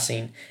 yards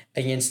passing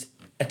against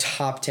a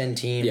top 10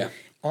 team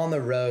on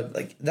the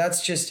road.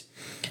 That's just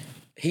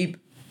he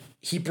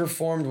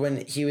performed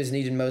when he was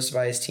needed most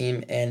by his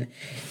team, and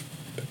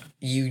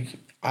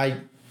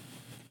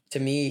to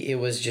me, it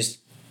was just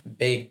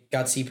big,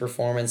 gutsy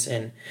performance,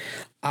 and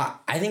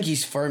I think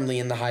he's firmly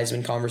in the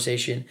Heisman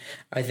conversation.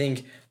 I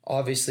think,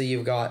 obviously,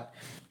 you've got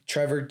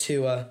Trevor,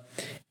 Tua,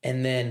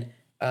 and then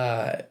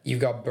you've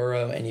got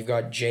Burrow, and you've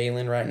got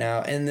Jalen right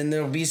now, and then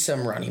there'll be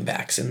some running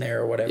backs in there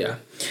or whatever.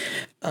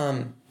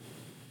 Yeah.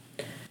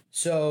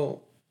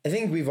 So I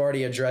think we've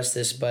already addressed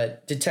this,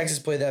 but did Texas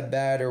play that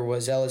bad, or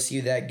was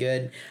LSU that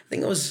good? I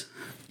think it was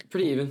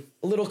pretty even.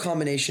 A little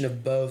combination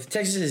of both.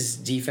 Texas's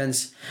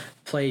defense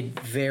played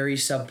very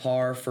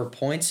subpar for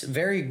points,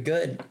 very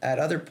good at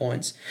other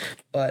points,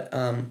 but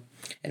and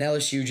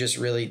LSU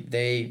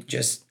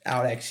just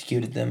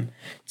out-executed them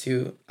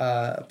to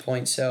a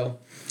point. So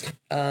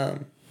I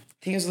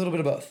think it was a little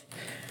bit of both.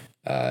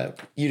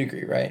 You'd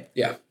agree, right?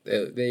 Yeah,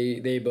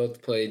 they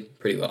both played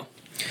pretty well.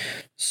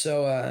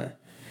 So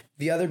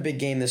the other big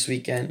game this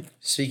weekend,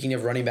 speaking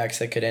of running backs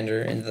that could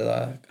enter into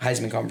the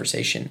Heisman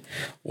conversation,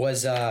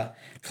 was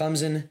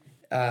Clemson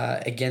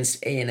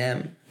against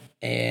A&M,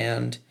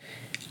 and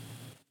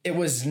it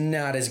was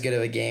not as good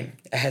of a game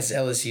as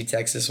LSU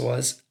Texas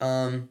was.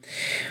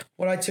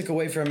 What I took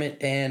away from it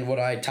and what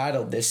I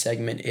titled this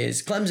segment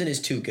is Clemson is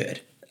too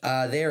good.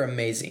 They are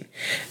amazing.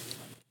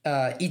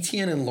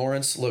 Etienne and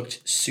Lawrence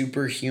looked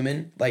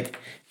superhuman,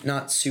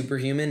 not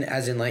superhuman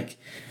as in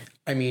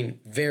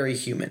very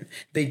human.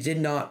 They did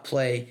not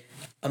play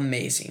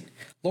amazing.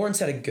 Lawrence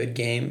had a good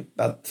game,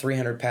 about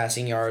 300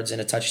 passing yards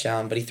and a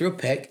touchdown, but he threw a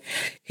pick.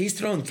 He's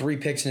thrown 3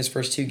 picks in his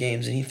first 2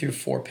 games, and he threw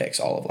 4 picks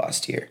all of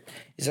last year.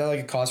 Is that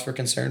a cause for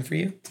concern for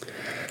you?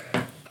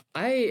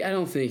 I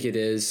don't think it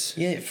is.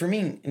 Yeah, for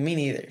me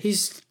neither.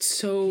 He's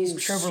so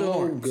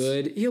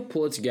good. He'll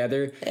pull it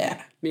together.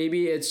 Yeah.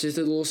 Maybe it's just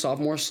a little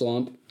sophomore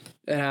slump.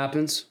 It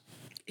happens.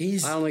 I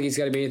don't think he's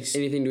got to be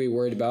anything to be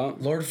worried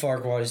about. Lord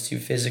Farquaad is too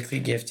physically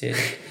gifted,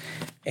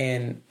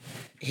 and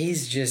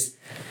he's just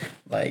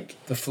like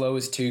The flow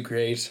is too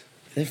great.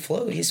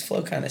 his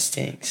flow kind of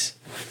stinks.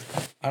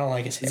 I don't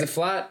like his hair. Is it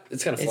flat?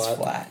 It's kind of flat. It's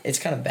flat. It's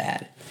kind of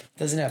bad.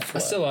 Doesn't have flow.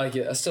 I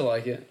still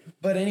like it.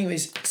 But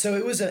anyways, so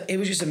it was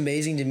just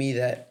amazing to me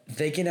that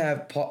they can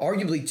have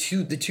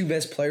arguably the two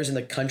best players in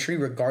the country,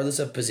 regardless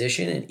of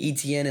position, in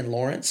Etienne and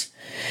Lawrence,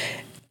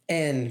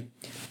 and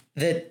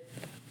that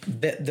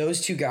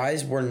those two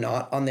guys were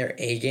not on their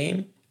A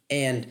game,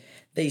 and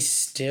they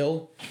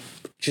still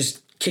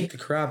just kicked the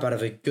crap out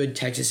of a good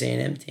Texas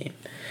A&M team.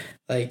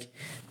 Like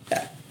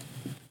that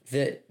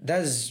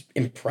is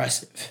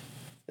impressive,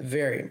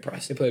 very They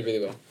impressive. played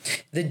really well.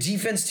 The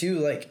defense too,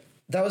 like.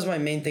 That was my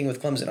main thing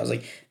with Clemson. I was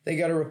like, they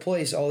got to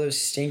replace all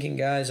those stinking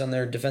guys on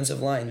their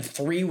defensive line.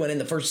 3 went in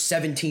the first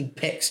 17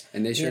 picks.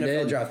 And they in sure the NFL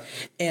did. draft.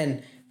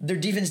 And their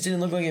defense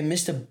didn't look like it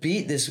missed a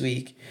beat this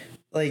week.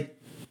 Like,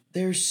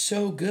 they're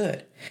so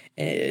good.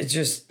 And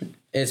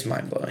it's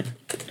mind-blowing.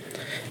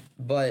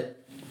 But,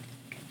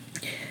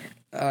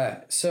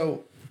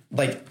 so,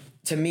 like,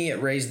 to me, it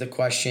raised the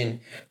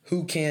question,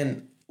 who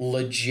can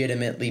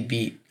legitimately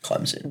beat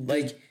Clemson?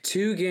 Like,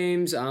 2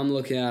 games I'm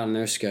looking at on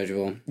their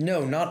schedule.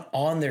 no, not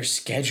on their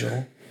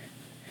schedule.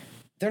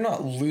 They're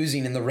not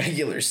losing in the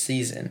regular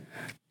season.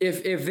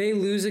 If they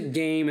lose a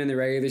game in the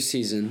regular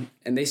season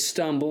and they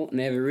stumble and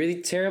they have a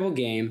really terrible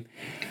game,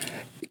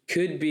 it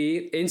could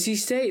be NC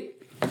State.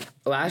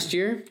 Last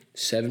year,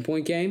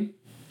 7-point game.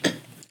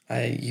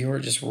 You were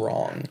just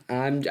wrong.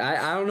 I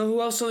don't know who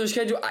else on their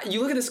schedule.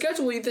 You look at the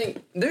schedule, you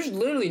think there's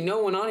literally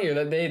no one on here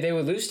that they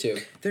would lose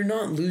to. They're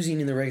not losing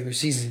in the regular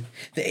season.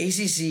 The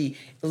ACC,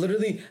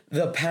 literally,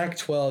 the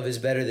Pac-12 is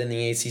better than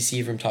the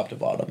ACC from top to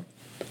bottom.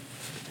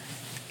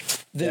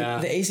 The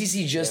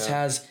ACC just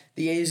has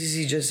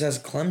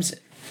Clemson.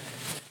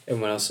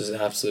 Everyone else is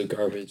absolute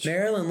garbage.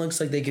 Maryland looks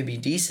like they could be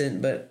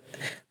decent, but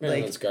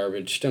Maryland's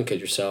garbage. Don't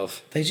kid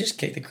yourself. they just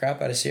kicked the crap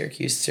out of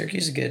Syracuse.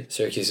 Syracuse is good.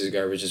 Syracuse is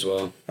garbage as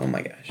well. Oh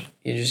my gosh.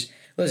 You just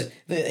listen,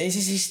 the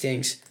ACC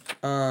stinks.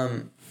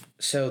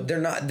 So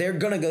they're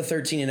gonna go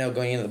 13-0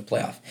 going into the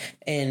playoff.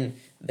 And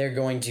if they're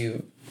gonna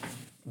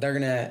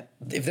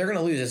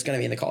lose, it's gonna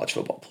be in the college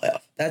football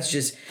playoff. That's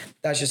just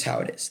how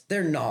it is.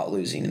 They're not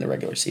losing in the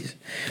regular season.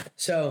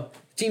 So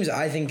teams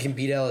I think can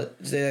beat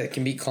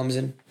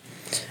Clemson.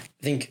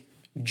 I think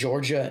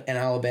Georgia and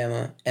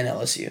Alabama and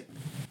LSU.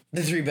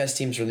 The 3 best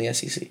teams from the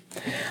SEC.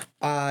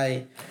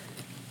 I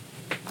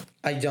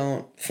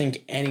don't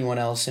think anyone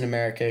else in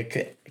America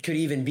could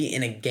even be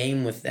in a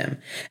game with them.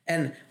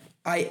 And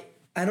I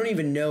don't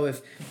even know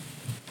if,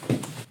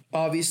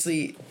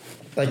 obviously,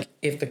 like,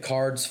 if the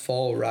cards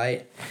fall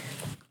right,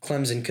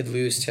 Clemson could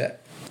lose to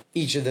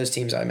each of those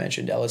teams I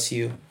mentioned,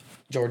 LSU,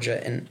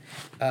 Georgia, and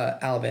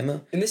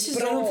Alabama. And this is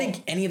but I don't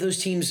think any of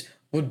those teams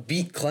would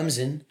beat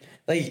Clemson.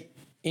 Like,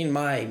 in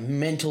my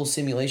mental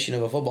simulation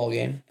of a football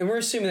game. And we're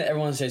assuming that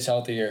everyone stays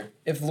healthy here.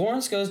 If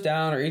Lawrence goes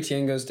down or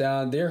Etienne goes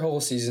down, their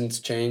whole season's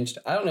changed.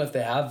 I don't know if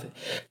they have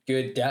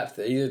good depth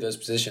at either of those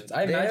positions.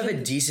 They have a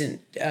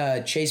decent...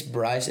 Chase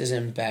Bryce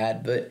isn't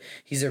bad, but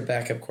he's their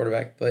backup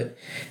quarterback. But,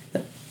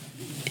 I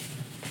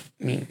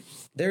mean,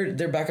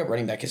 their backup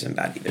running back isn't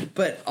bad either.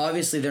 But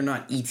obviously they're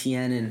not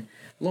Etienne and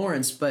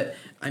Lawrence. But,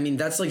 I mean,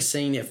 that's like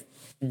saying if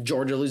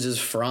Georgia loses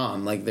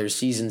Fromm, like, their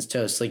season's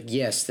toast. Like,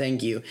 yes,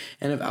 thank you.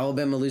 And if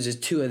Alabama loses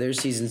Tua, their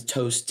season's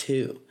toast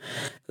too.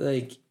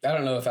 Like, I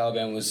don't know if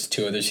Alabama was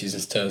 2 of their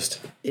season's toast.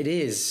 it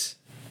is.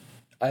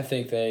 I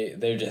think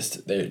they're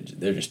just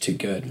too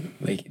good.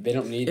 Like, they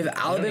don't need. If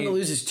Alabama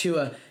loses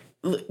Tua,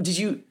 what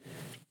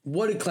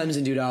did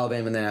Clemson do to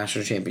Alabama in the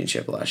national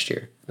championship last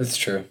year? That's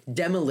true.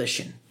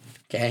 Demolition.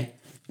 Okay?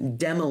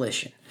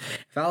 Demolition.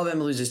 If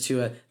Alabama loses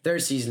Tua, their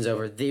season's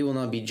over. They will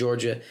not beat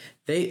Georgia.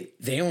 They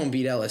won't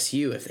beat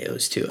LSU if they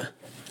lose Tua.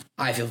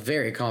 I feel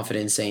very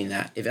confident in saying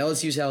that. If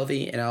LSU's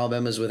healthy and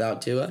Alabama's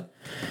without Tua,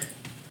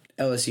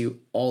 LSU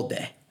all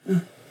day.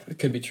 It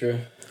could be true.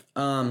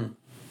 But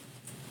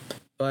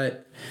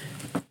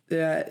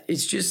yeah,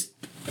 it's just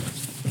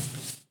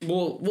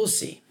we'll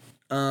see.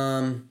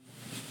 It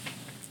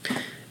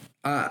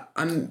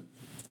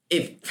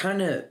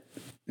kind of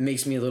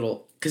makes me a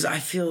little, because I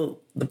feel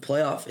the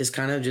playoff is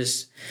kind of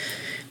just,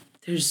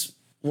 there's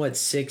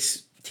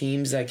 6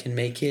 teams that can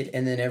make it,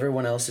 and then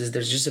everyone else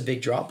there's just a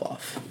big drop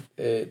off.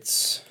 You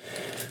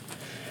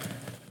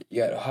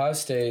got Ohio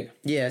State,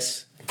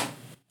 Yes.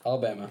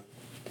 Alabama,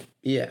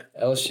 Yeah.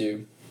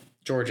 LSU,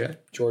 Georgia.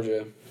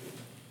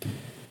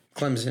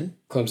 Clemson.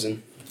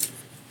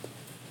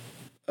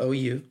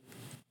 OU.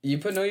 You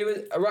put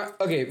OU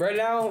right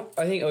now.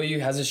 I think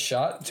OU has a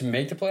shot to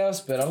make the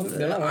playoffs, but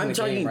they're not winning I'm the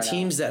talking game right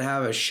teams that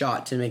have a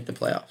shot to make the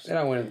playoffs.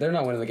 now. They're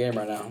not winning the game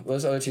right now.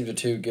 Those other teams are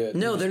too good.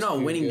 No, they're not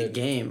too winning the good.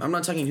 game. I'm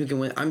not talking who can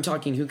win. I'm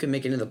talking who can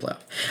make it into the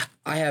playoff.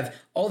 I have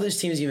all those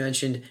teams you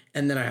mentioned,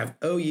 and then I have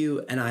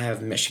OU and I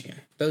have Michigan.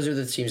 Those are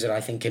the teams that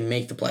I think can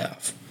make the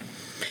playoff.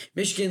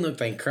 Michigan looked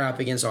like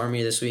crap against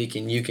Army this week,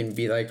 and you can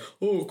be like,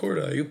 oh,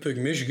 Corda, you picked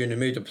Michigan to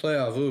make the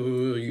playoff.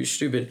 Ooh, you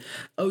stupid.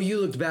 OU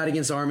looked bad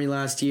against Army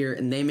last year,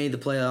 and they made the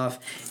playoff.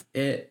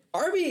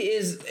 Army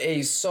is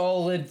a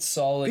solid.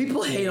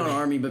 People hate team. on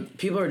Army, but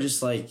people are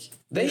just like,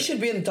 They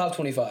should be in the top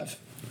 25.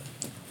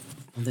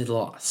 They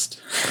lost.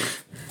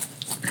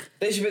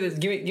 They should be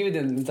give me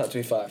them in the top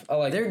 25. I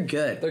like. They're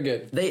good. They're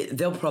good.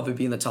 They'll probably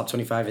be in the top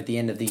 25 at the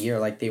end of the year,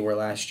 like they were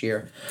last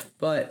year.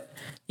 But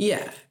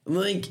yeah,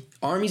 like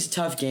Army's a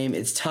tough game.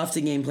 It's tough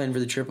to game plan for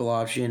the triple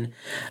option.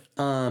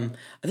 I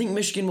think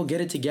Michigan will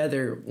get it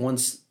together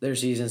once their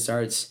season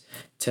starts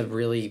to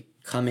really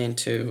come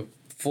into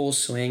full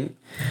swing.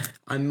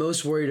 I'm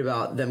most worried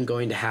about them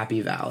going to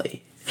Happy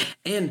Valley.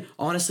 And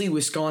honestly,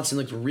 Wisconsin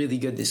looked really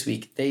good this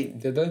week.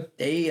 Did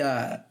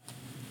they?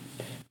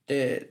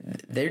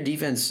 Their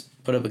defense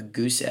put up a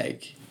goose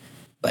egg.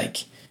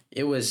 Like,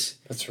 it was...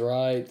 That's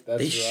right.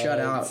 They shut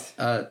out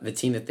the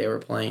team that they were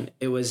playing.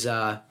 It was...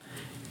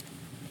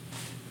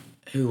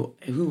 Who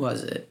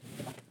was it?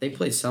 They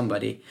played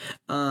somebody.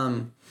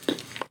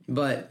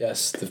 But...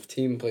 Yes, the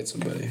team played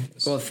somebody.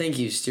 Well, thank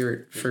you,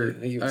 Stuart, for...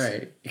 All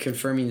right,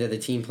 confirming that the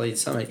team played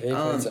somebody. They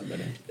played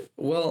somebody.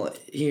 Well,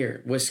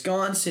 here.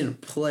 Wisconsin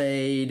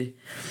played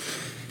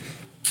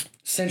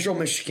Central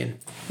Michigan.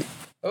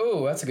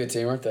 Oh, that's a good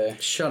team, aren't they?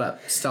 Shut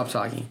up. Stop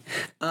talking.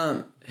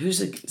 The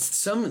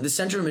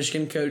Central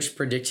Michigan coach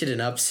predicted an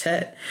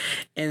upset,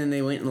 and then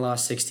they went and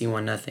lost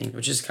 61-0,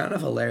 which is kind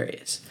of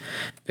hilarious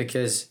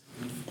because,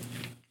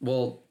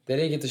 well, they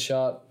didn't get the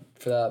shot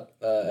for that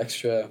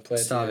extra play.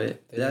 Stop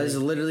it. That is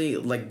literally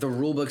like the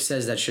rule book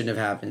says that shouldn't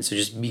have happened. So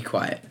just be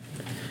quiet.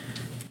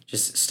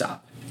 Just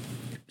stop.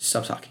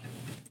 Stop talking.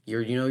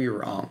 You're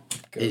wrong.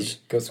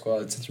 Go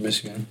Squad, Central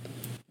Michigan.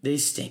 They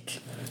stink.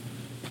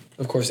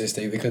 Of course they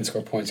stink. They couldn't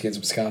score points against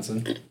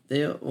Wisconsin.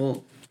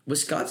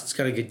 Wisconsin's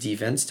got a good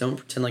defense. Don't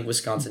pretend like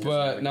Wisconsin.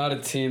 But not a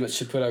team that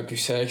should put out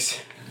goose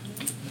eggs.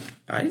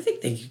 I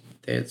think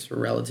it's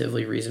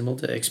relatively reasonable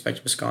to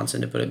expect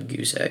Wisconsin to put up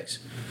goose eggs.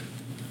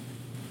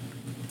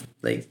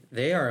 Like,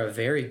 they are a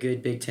very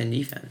good Big Ten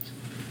defense.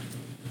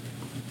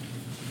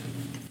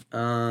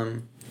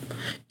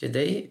 Did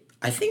they...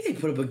 I think they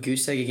put up a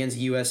goose egg against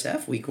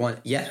USF week 1.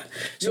 Yeah.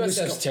 So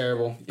USF's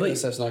terrible.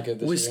 USF's not good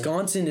this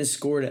Wisconsin has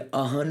scored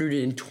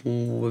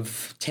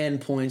 110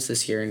 points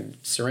this year and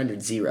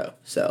surrendered 0.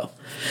 So,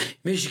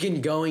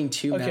 Michigan going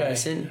to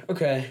Madison.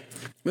 Okay.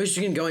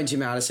 Michigan going to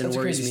Madison That's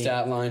worries a crazy me.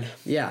 stat line.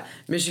 Yeah.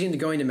 Michigan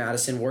going to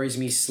Madison worries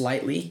me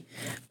slightly.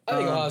 I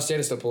think Ohio State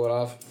will still pull it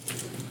off.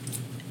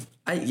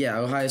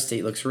 Ohio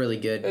State looks really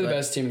good. They're the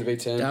best team in the Big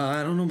Ten.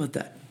 I don't know about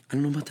that.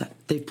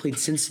 They've played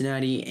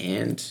Cincinnati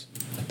and...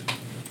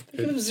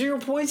 They gave 0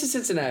 points to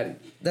Cincinnati.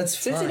 That's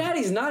fine.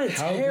 Cincinnati's not a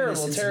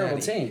terrible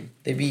team.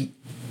 They beat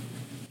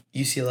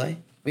UCLA.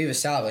 We've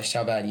established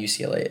how bad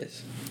UCLA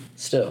is.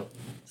 Still.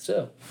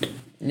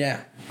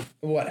 Yeah,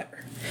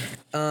 whatever.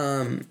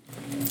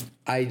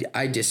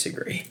 I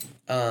disagree.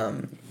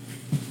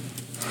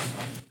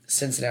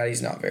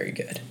 Cincinnati's not very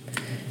good.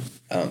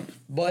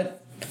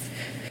 But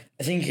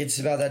I think it's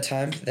about that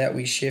time that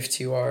we shift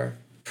to our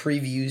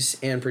previews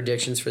and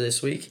predictions for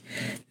this week.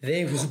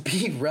 They will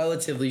be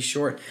relatively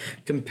short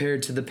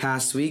compared to the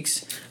past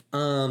weeks.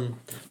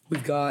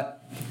 We've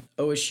got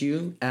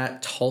OSU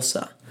at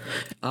Tulsa.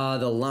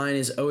 The line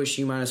is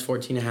OSU minus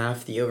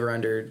 14.5. The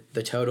over-under,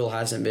 the total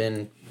hasn't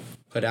been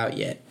put out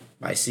yet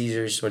by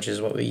Caesars, which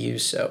is what we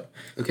use. So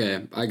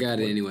okay, I got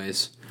it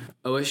anyways.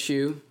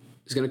 OSU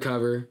is going to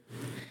cover,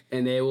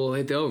 and they will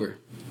hit the over.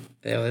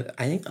 I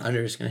think the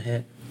under is going to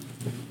hit.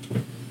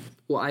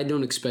 Well, I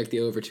don't expect the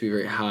over to be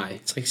very high.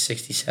 It's like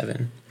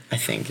 67, I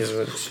think, is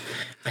what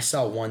I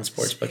saw one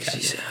sportsbook have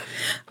it.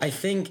 I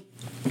think...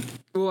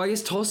 Well, I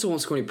guess Tulsa won't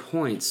score any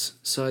points,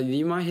 so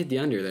you might hit the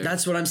under there.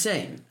 That's what I'm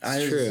saying.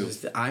 True.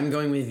 I'm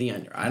going with the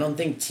under. I don't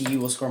think TU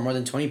will score more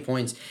than 20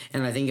 points,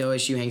 and I think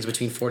OSU hangs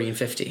between 40 and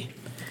 50.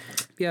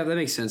 Yeah, that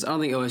makes sense. I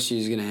don't think OSU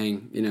is going to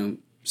hang,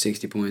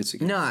 60 points.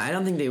 No, I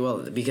don't think they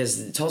will,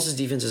 because Tulsa's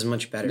defense is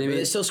much better.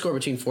 They still score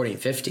between 40 and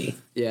 50.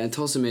 Yeah, and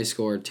Tulsa may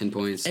score 10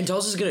 points. And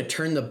Tulsa's going to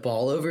turn the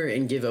ball over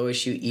and give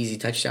OSU easy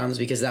touchdowns,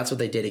 because that's what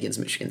they did against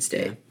Michigan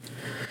State. Yeah.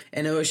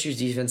 And OSU's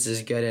defense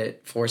is good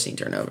at forcing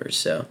turnovers,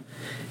 so...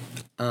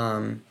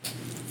 I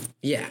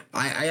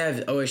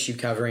have OSU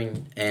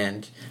covering,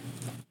 and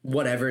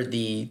whatever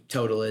the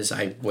total is,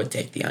 I would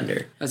take the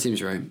under. That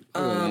seems right.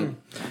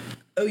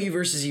 OU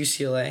versus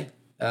UCLA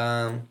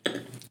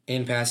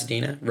in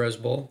Pasadena, Rose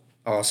Bowl.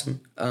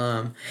 Awesome.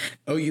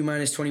 OU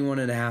minus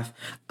 21.5.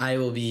 I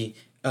will be...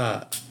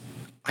 I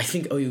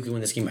think OU can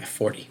win this game by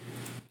 40.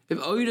 If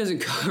OU doesn't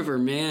cover,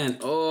 man,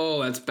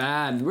 that's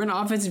bad. We're an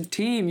offensive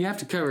team. You have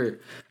to cover.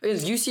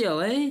 Against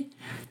UCLA,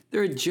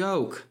 they're a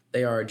joke.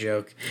 They are a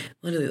joke.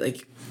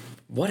 Literally,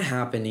 what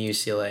happened to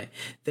UCLA?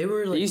 They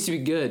were They used to be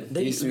good.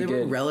 They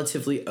were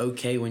relatively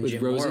okay when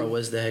Jim Mora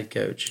was the head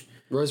coach.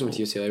 Rosen went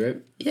to UCLA,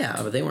 right? Yeah,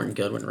 but they weren't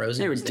good when Rosen was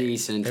there. They were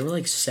decent. They were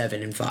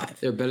 7-5.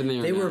 They were better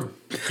than they are now.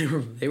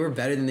 They were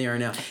better than they are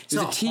now. It's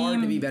not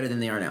hard to be better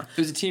than they are now.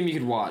 It was a team you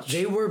could watch.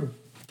 They were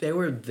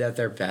at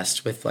their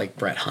best with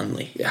Brett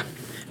Hundley. Yeah.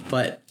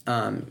 But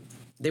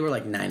they were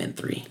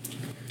 9-3.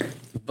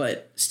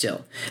 But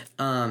still.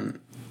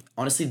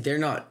 Honestly, they're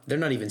not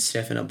even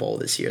sniffing a bowl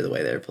this year the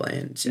way they're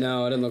playing. So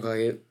no, it didn't look like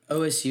it.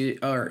 OU's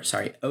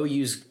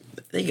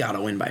they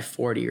gotta win by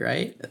 40,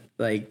 right?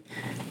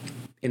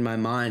 in my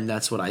mind,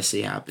 that's what I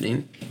see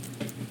happening.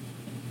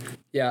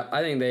 Yeah,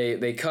 I think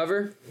they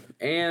cover,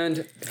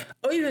 and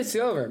OU hits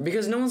the over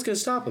because no one's going to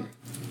stop them.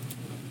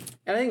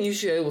 And I think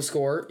UCLA will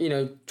score,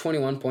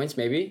 21 points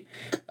maybe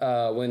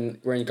when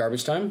we're in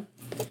garbage time.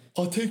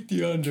 I'll take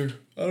the under.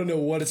 I don't know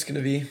what it's going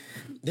to be.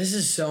 This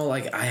is so, I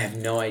have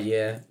no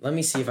idea. Let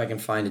me see if I can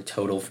find a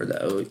total for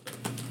the OU.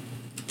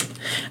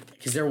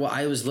 Because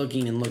I was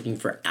looking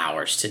for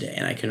hours today,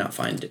 and I could not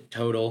find a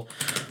total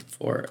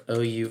for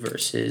OU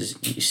versus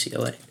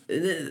UCLA.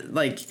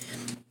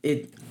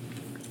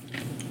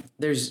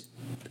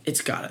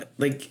 It's got it.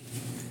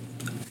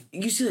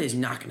 UCLA is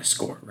not going to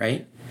score,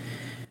 right?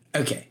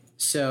 Okay,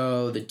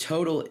 so the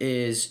total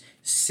is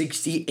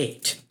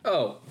 68.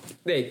 Oh,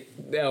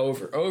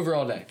 over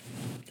all day.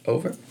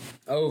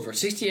 Over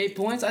 68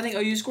 points. I think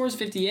OU scores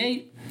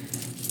 58.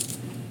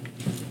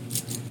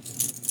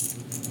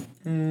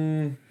 I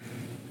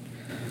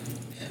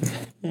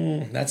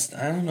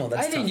don't know.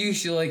 That's I think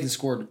UCLA can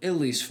score at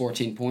least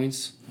 14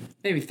 points,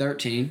 maybe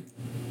 13.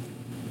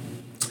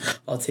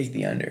 I'll take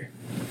the under.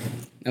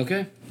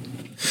 Okay.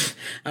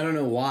 I don't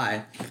know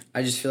why.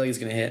 I just feel like it's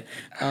gonna hit.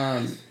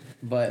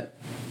 But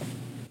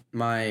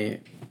my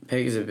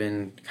picks have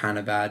been kind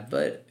of bad.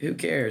 But who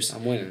cares?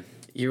 I'm winning.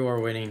 You are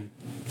winning.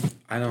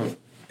 I don't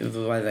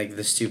like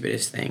the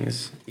stupidest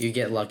things. You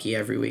get lucky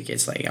every week.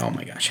 It's like, oh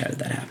my gosh, how did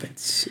that happen?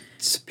 It's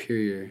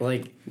superior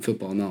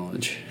football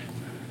knowledge.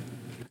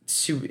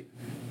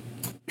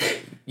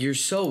 You're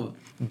so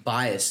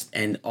biased,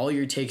 and all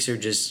your takes are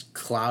just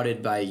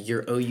clouded by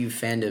your OU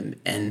fandom,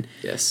 and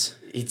yes,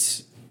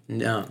 it's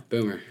no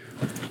boomer.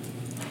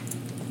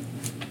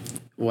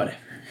 Whatever.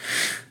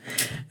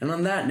 And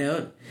on that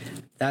note,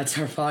 that's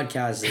our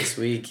podcast this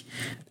week.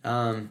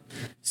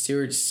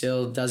 Stuart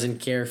still doesn't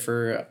care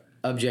for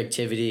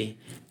objectivity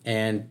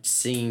and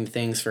seeing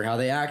things for how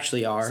they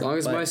actually are. As long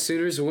as my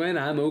Sooners win,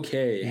 I'm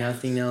okay.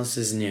 Nothing else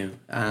is new.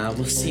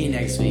 We'll see you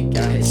next week,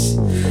 guys.